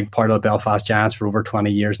they've been a big part of the Belfast Giants for over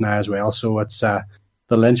 20 years now as well. So it's the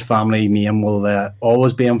Lynch family name will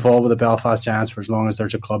always be involved with the Belfast Giants for as long as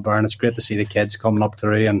there's a club there. And it's great to see the kids coming up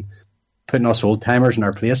through and putting us old timers in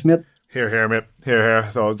our place, mate. Here, mate. Here.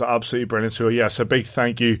 So it's absolutely brilliant. So yes, a big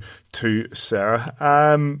thank you to Sarah.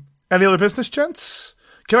 Any other business, gents?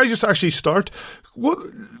 Can I just actually start? What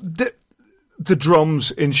the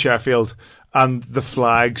drums in Sheffield and the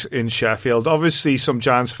flags in Sheffield? Obviously, some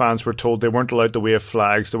Giants fans were told they weren't allowed to wave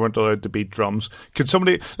flags, they weren't allowed to beat drums. Could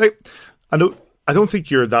somebody, like, I don't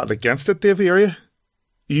think you're that against it, Davey, are you?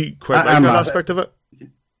 You quite like that aspect of it?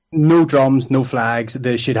 No drums, no flags.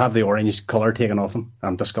 They should have the orange colour taken off them.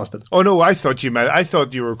 I'm disgusted. Oh no, I thought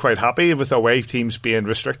you were quite happy with away teams being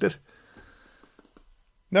restricted.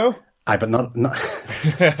 No? But not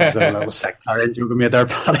there's a little sectarian joke me there,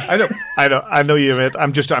 Paddy. I know you, mate.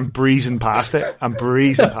 I'm breezing past it. Am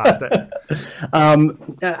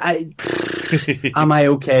I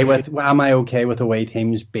okay with away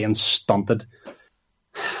teams being stunted?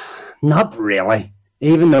 Not really.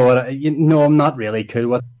 Even though I'm not really cool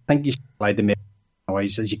with. I think you should try to make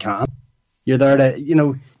noise as you can. You're there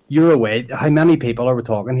to, you're away. How many people are we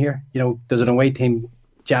talking here? Does an away team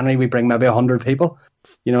generally we bring maybe 100 people?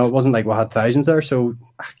 It wasn't like we had thousands there, so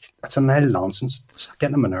that's a mile nonsense. It's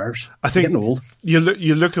getting on my nerves. I think getting old. You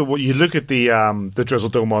look at the Drizzle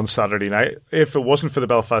Dome on Saturday night. If it wasn't for the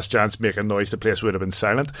Belfast Giants making noise, the place would have been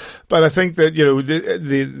silent. But I think that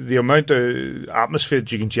the amount of atmosphere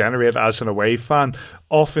that you can generate as an away fan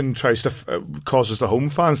often causes the home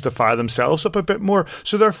fans to fire themselves up a bit more.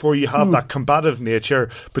 So therefore, you have that combative nature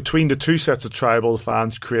between the two sets of tribal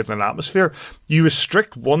fans creating an atmosphere. You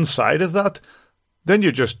restrict one side of that, then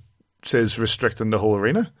you're just restricting the whole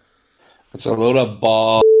arena. It's a load of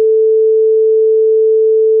ball.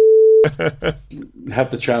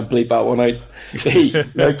 Have to try and bleep that one out.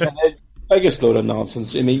 Biggest load of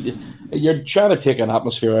nonsense. I mean, you're trying to take an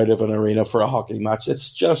atmosphere out of an arena for a hockey match.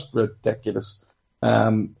 It's just ridiculous.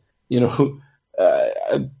 The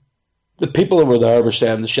people that were there were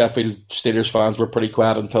saying the Sheffield Steelers fans were pretty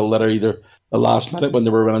quiet until literally the last minute when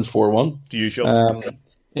they were winning 4-1. The usual.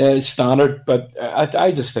 Yeah, it's standard, but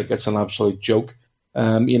I just think it's an absolute joke.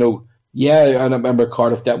 And I remember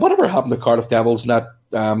Cardiff Devils. Whatever happened to Cardiff Devils in that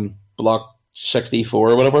block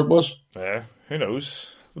 64 or whatever it was? Yeah, who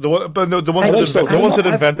knows? The ones that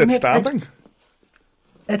invented standing.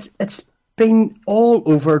 It's been all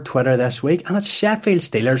over Twitter this week, and it's Sheffield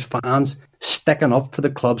Steelers fans sticking up for the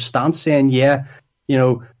club's stance, saying,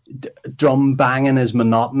 drum banging is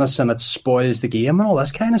monotonous and it spoils the game and all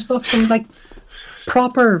this kind of stuff. So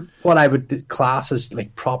proper, what I would class as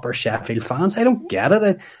like proper Sheffield fans. I don't get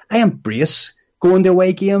it. I embrace going to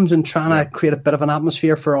away games and trying to create a bit of an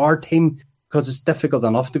atmosphere for our team, because it's difficult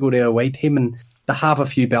enough to go to an away team and to have a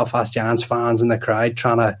few Belfast Giants fans in the crowd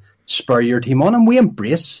trying to spur your team on. And we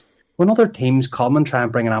embrace, when other teams come and try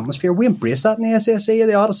and bring an atmosphere, we embrace that in the SSE or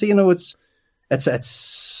the Odyssey. You know, it's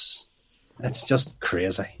just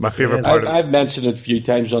crazy. My favourite part. I've mentioned it a few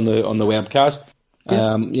times on the webcast.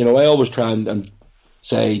 Yeah. You know, I always try and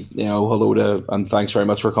say, you know, hello to and thanks very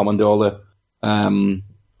much for coming to all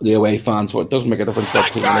the away fans. Well, it doesn't make a difference.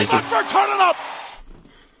 Thanks very much for turning up.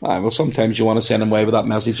 Well, sometimes you want to send them away with that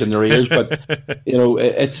message in their ears, but you know,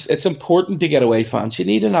 it's important to get away fans. You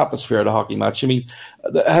need an atmosphere at a hockey match. I mean,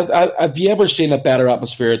 have you ever seen a better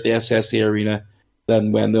atmosphere at the SSE Arena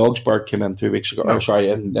than when the Augsburg came in 2 weeks ago? No.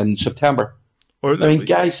 in September. I mean,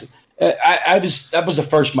 guys, that was the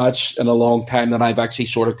first match in a long time that I've actually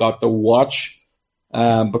sort of got to watch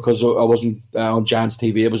because I wasn't on Giants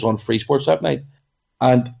TV. It was on Free Sports that night,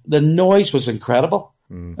 and the noise was incredible.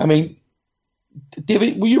 I mean,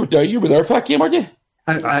 David, you were there for that game, weren't you?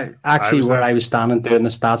 I was standing doing the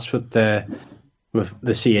stats with the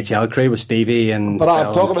CHL crew with Stevie and. But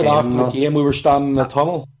I'm talking about after the game, we were standing in the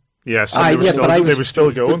tunnel. Yes, they were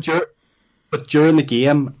still going. But during the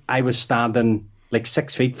game, I was standing like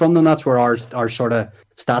 6 feet from them. That's where our sort of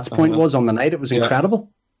stats point was on the night. It was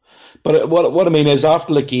incredible. But what I mean is,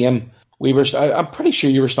 after the game, we were. I'm pretty sure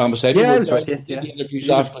you were standing beside me. Yeah, I was with you. The interviews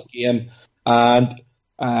after the game, and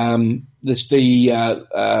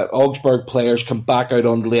the Augsburg players come back out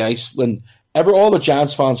onto the ice when all the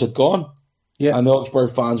Giants fans had gone, and the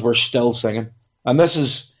Augsburg fans were still singing. And this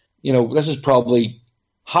is probably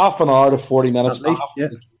half an hour to 40 minutes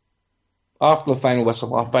after the final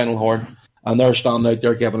whistle, off final horn, and they're standing out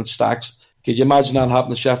there giving it stacks. Could you imagine that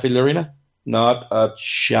happening at Sheffield Arena? Not a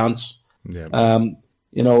chance. Yeah.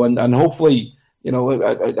 You know, and hopefully, you know,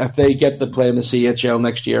 if they get to play in the CHL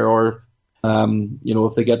next year, or you know,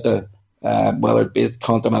 if they get the whether it be it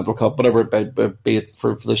Continental Cup, whatever it be it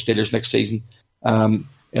for the Steelers next season,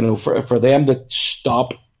 you know, for them to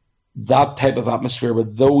stop that type of atmosphere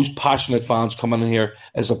with those passionate fans coming in here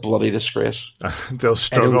is a bloody disgrace. They'll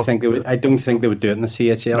struggle. I don't think they would do it in the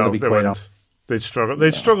CHL. No, to be quite honest. They'd struggle.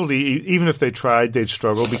 They'd struggle even if they tried. They'd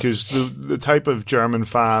struggle because the type of German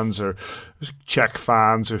fans or Czech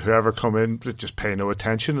fans or whoever come in, they just pay no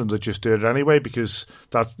attention and they just do it anyway because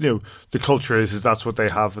that's, you know, the culture is that's what they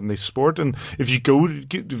have in the sport. And if you go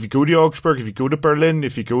to Augsburg, if you go to Berlin,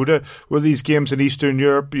 if you go to one of these games in Eastern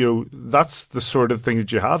Europe, you know, that's the sort of thing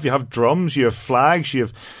that you have. You have drums, you have flags, you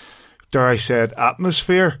have, dare I say it,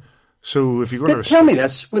 atmosphere. So if you're going to tell me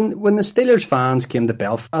this, when the Steelers fans came to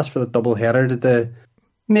Belfast for the double header, did they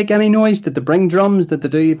make any noise? Did they bring drums? Did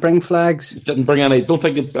they bring flags? Didn't bring any. I don't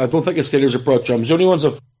think the Steelers have brought drums. The only ones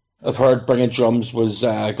I've heard bringing drums was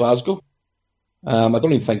Glasgow. I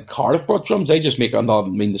don't even think Cardiff brought drums. They just make a nod. I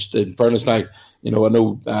mean, in fairness now, you know, I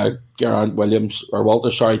know Geraint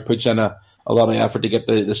Walter puts in a lot of effort to get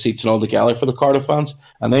the seats and all together for the Cardiff fans,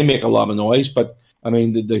 and they make a lot of noise. But I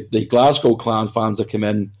mean, the Glasgow Clan fans that come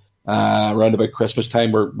in around about Christmas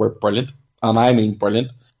time were brilliant, and I mean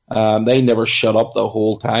brilliant. They never shut up the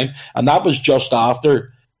whole time, and that was just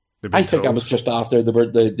after. I think that was just after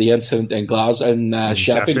the incident in Glasgow and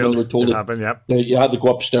Sheffield when they were told you had to go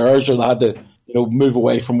upstairs or they had to move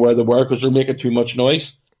away from where they were because they're making too much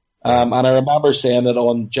noise. And I remember saying it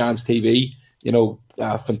on Giants TV.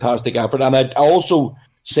 Fantastic effort, and I also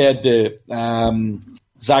said to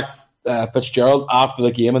Zach Fitzgerald after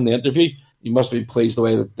the game in the interview. You must be pleased the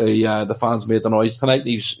way that the fans made the noise tonight.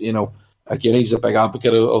 He's a big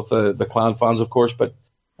advocate of the Clan fans, of course, but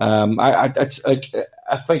I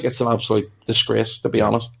think it's an absolute disgrace, to be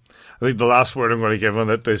honest. I think the last word I'm going to give on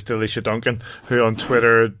it is to Alicia Duncan, who on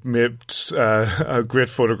Twitter made a great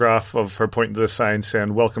photograph of her pointing to the sign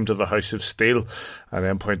saying "Welcome to the House of Steel," and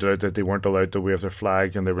then pointed out that they weren't allowed to wave their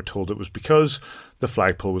flag, and they were told it was because the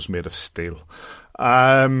flagpole was made of steel.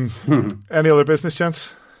 Any other business,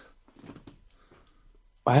 gents?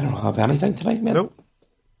 I don't have anything tonight, man. No.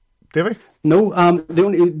 Davey? No,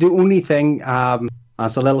 the only thing,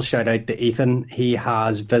 as a little shout out to Ethan, he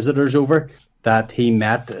has visitors over that he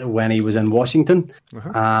met when he was in Washington,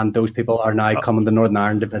 and those people are now coming to Northern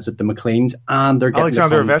Ireland to visit the McLeans, and they're getting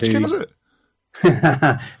Alexander Ovechkin, is it?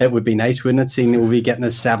 It would be nice, wouldn't it? Seeing we'll be getting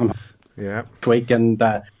his 7th week, and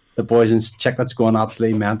the boys in Chiclet's going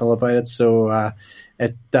absolutely mental about it. So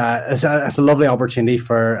it's a lovely opportunity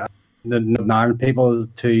for the Northern Ireland people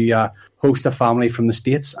to host a family from the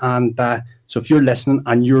States, and so if you're listening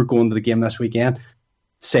and you're going to the game this weekend,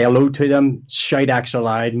 say hello to them, shout extra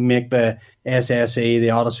loud, make the SSE,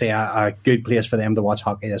 the Odyssey, a good place for them to watch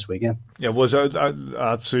hockey this weekend. Yeah, it was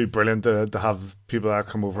absolutely brilliant to have people that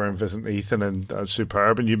come over and visit Ethan, and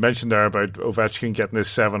superb. And you mentioned there about Ovechkin getting his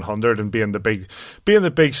 700 and being the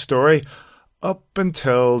big story. Up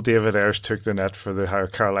until David Ayres took the net for the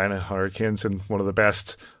Carolina Hurricanes, and one of the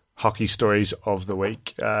best hockey stories of the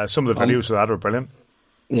week. Some of the videos of that were brilliant.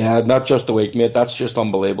 Yeah, not just the week, mate. That's just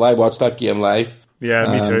unbelievable. I watched that game live.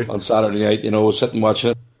 Yeah, me too. On Saturday night, I was sitting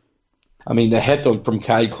watching it. I mean, the hit from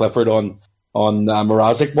Kyle Clifford on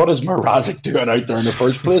Mrazek. What is Mrazek doing out there in the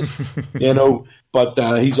first place? But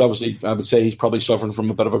he's obviously, I would say, he's probably suffering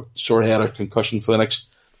from a bit of a sore head or concussion for the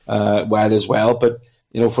next while as well. But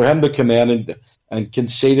for him to come in and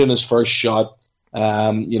concede in his first shot,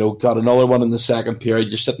 got another one in the second period.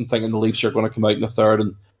 You're sitting thinking the Leafs are going to come out in the third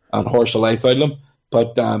and horse a life out of him.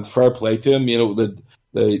 But fair play to him.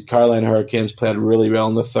 The Carolina Hurricanes played really well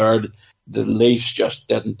in the third. The Leafs just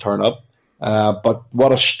didn't turn up. But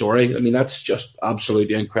what a story. I mean, that's just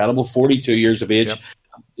absolutely incredible. 42 years of age. Yep.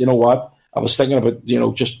 You know what? I was thinking about,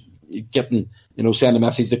 just getting, sending a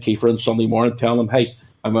message to Kiefer on Sunday morning, telling him, hey,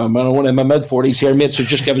 I'm in my mid-40s here, mate, so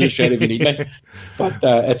just give us a shout if you need me. But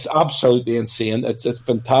it's absolutely insane. It's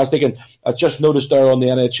fantastic. And I just noticed there on the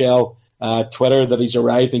NHL Twitter that he's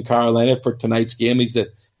arrived in Carolina for tonight's game. He's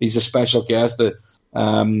a special guest. The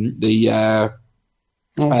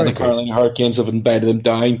Carolina Hurricanes have invited him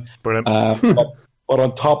down. Brilliant. But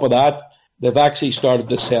on top of that, they've actually started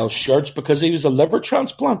to sell shirts because he was a liver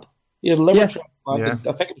transplant. He had a liver transplant.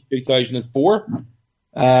 I think it was 2004.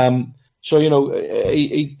 So he's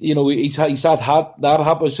had that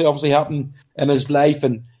obviously happened in his life,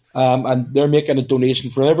 and they're making a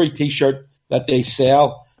donation for every T-shirt that they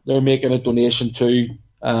sell. They're making a donation to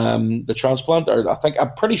the transplant, or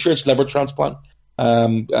I'm pretty sure it's liver transplant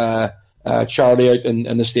charity out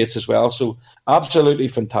in the States as well. So absolutely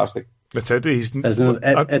fantastic. That's it.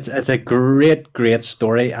 It's a great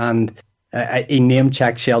story, and he name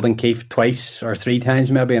checked Sheldon Keefe twice or three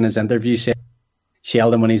times maybe in his interview. Saying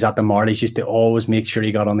Sheldon, when he's at the Marlies, used to always make sure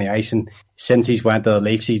he got on the ice, and since he's went to the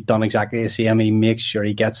Leafs, he's done exactly the same. He makes sure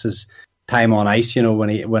he gets his time on ice,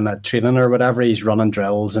 when at training or whatever, he's running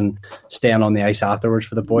drills and staying on the ice afterwards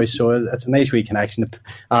for the boys. So it's a nice wee connection.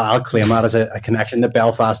 I'll claim that as a connection to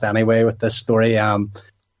Belfast anyway with this story.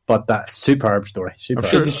 But that superb story.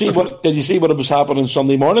 Superb. Did you see what was happening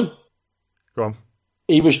Sunday morning? Go on.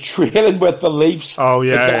 He was training with the Leafs. Oh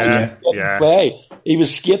yeah. Play. He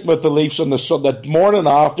was skating with the Leafs on the morning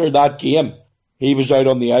after that game. He was out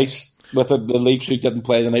on the ice with the Leafs who didn't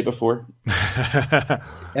play the night before.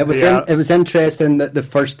 It was interesting that the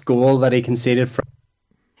first goal that he conceded from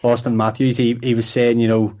Austin Matthews, he was saying,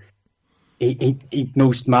 he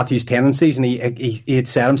knows Matthews' tendencies, and he had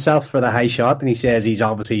set himself for the high shot, and he says he's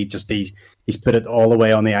obviously he's put it all the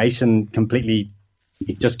way on the ice and completely,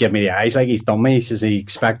 he just gave me the eyes, like he's done me. He says he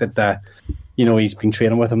expected that, he's been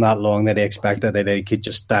training with him that long that he expected that he could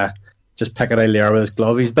just pick it out there with his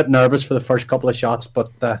glove. He's a bit nervous for the first couple of shots,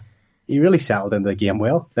 but he really settled into the game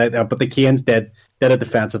well. But the Canes did a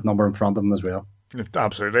defensive number in front of him as well.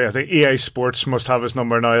 Absolutely. I think EA Sports must have his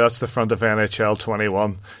number now. That's the front of NHL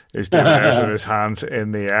 21. Is David Ayres with his hands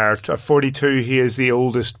in the air. At 42, he is the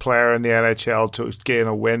oldest player in the NHL to gain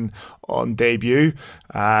a win on debut.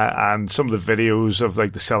 And some of the videos of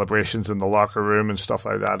the celebrations in the locker room and stuff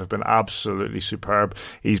like that have been absolutely superb.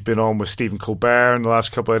 He's been on with Stephen Colbert in the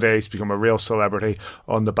last couple of days, become a real celebrity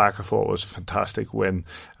on the back of what was a fantastic win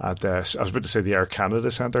at I was about to say the Air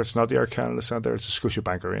Canada Centre. It's not the Air Canada Centre. It's the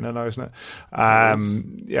Scotiabank Arena now, isn't it?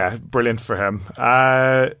 Brilliant for him.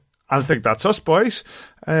 I think that's us, boys.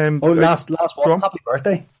 Last one. Happy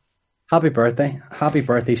birthday. Happy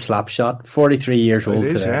birthday, Slapshot. 43 years old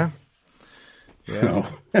today.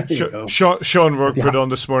 Sean Rourke put on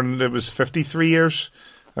this morning it was 53 years.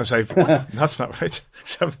 I was like, what? That's not right.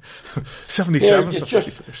 77.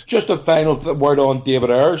 Just a final word on David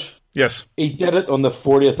Ayres. Yes. He did it on the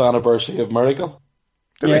 40th anniversary of Miracle.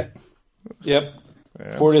 Did he? Yep.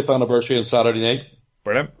 40th anniversary on Saturday night.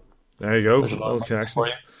 Brilliant. There you go. All connection.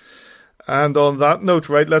 And on that note,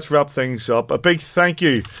 right, let's wrap things up. A big thank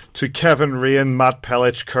you to Kevin Rain, Matt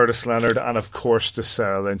Pellich, Curtis Leonard, and of course to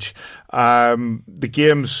Sarah Lynch. The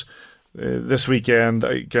games this weekend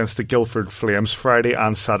against the Guildford Flames, Friday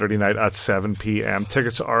and Saturday night at 7 p.m.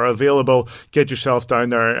 Tickets are available. Get yourself down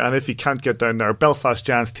there, and if you can't get down there, Belfast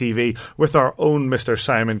Giants TV with our own Mr.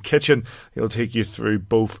 Simon Kitchen. He'll take you through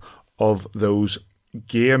both of those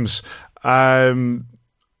games.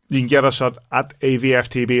 You can get us at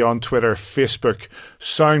AVFTB on Twitter, Facebook,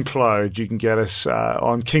 SoundCloud. You can get us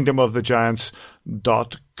on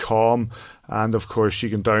kingdomofthegiants.com. And, of course, you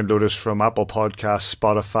can download us from Apple Podcasts,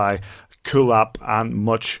 Spotify, Cool App, and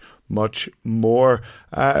much, much more.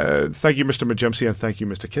 Thank you, Mr. Majimsey, and thank you,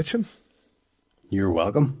 Mr. Kitchen. You're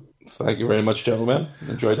welcome. Thank you very much, gentlemen.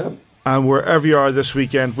 Enjoyed that. And wherever you are this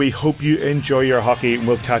weekend, we hope you enjoy your hockey, and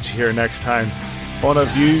we'll catch you here next time on A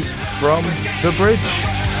View from the Bridge.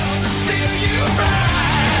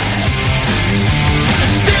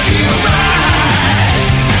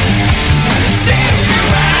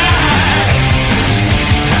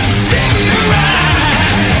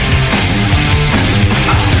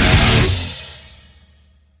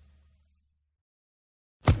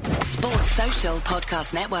 Sports Social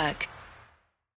Podcast Network.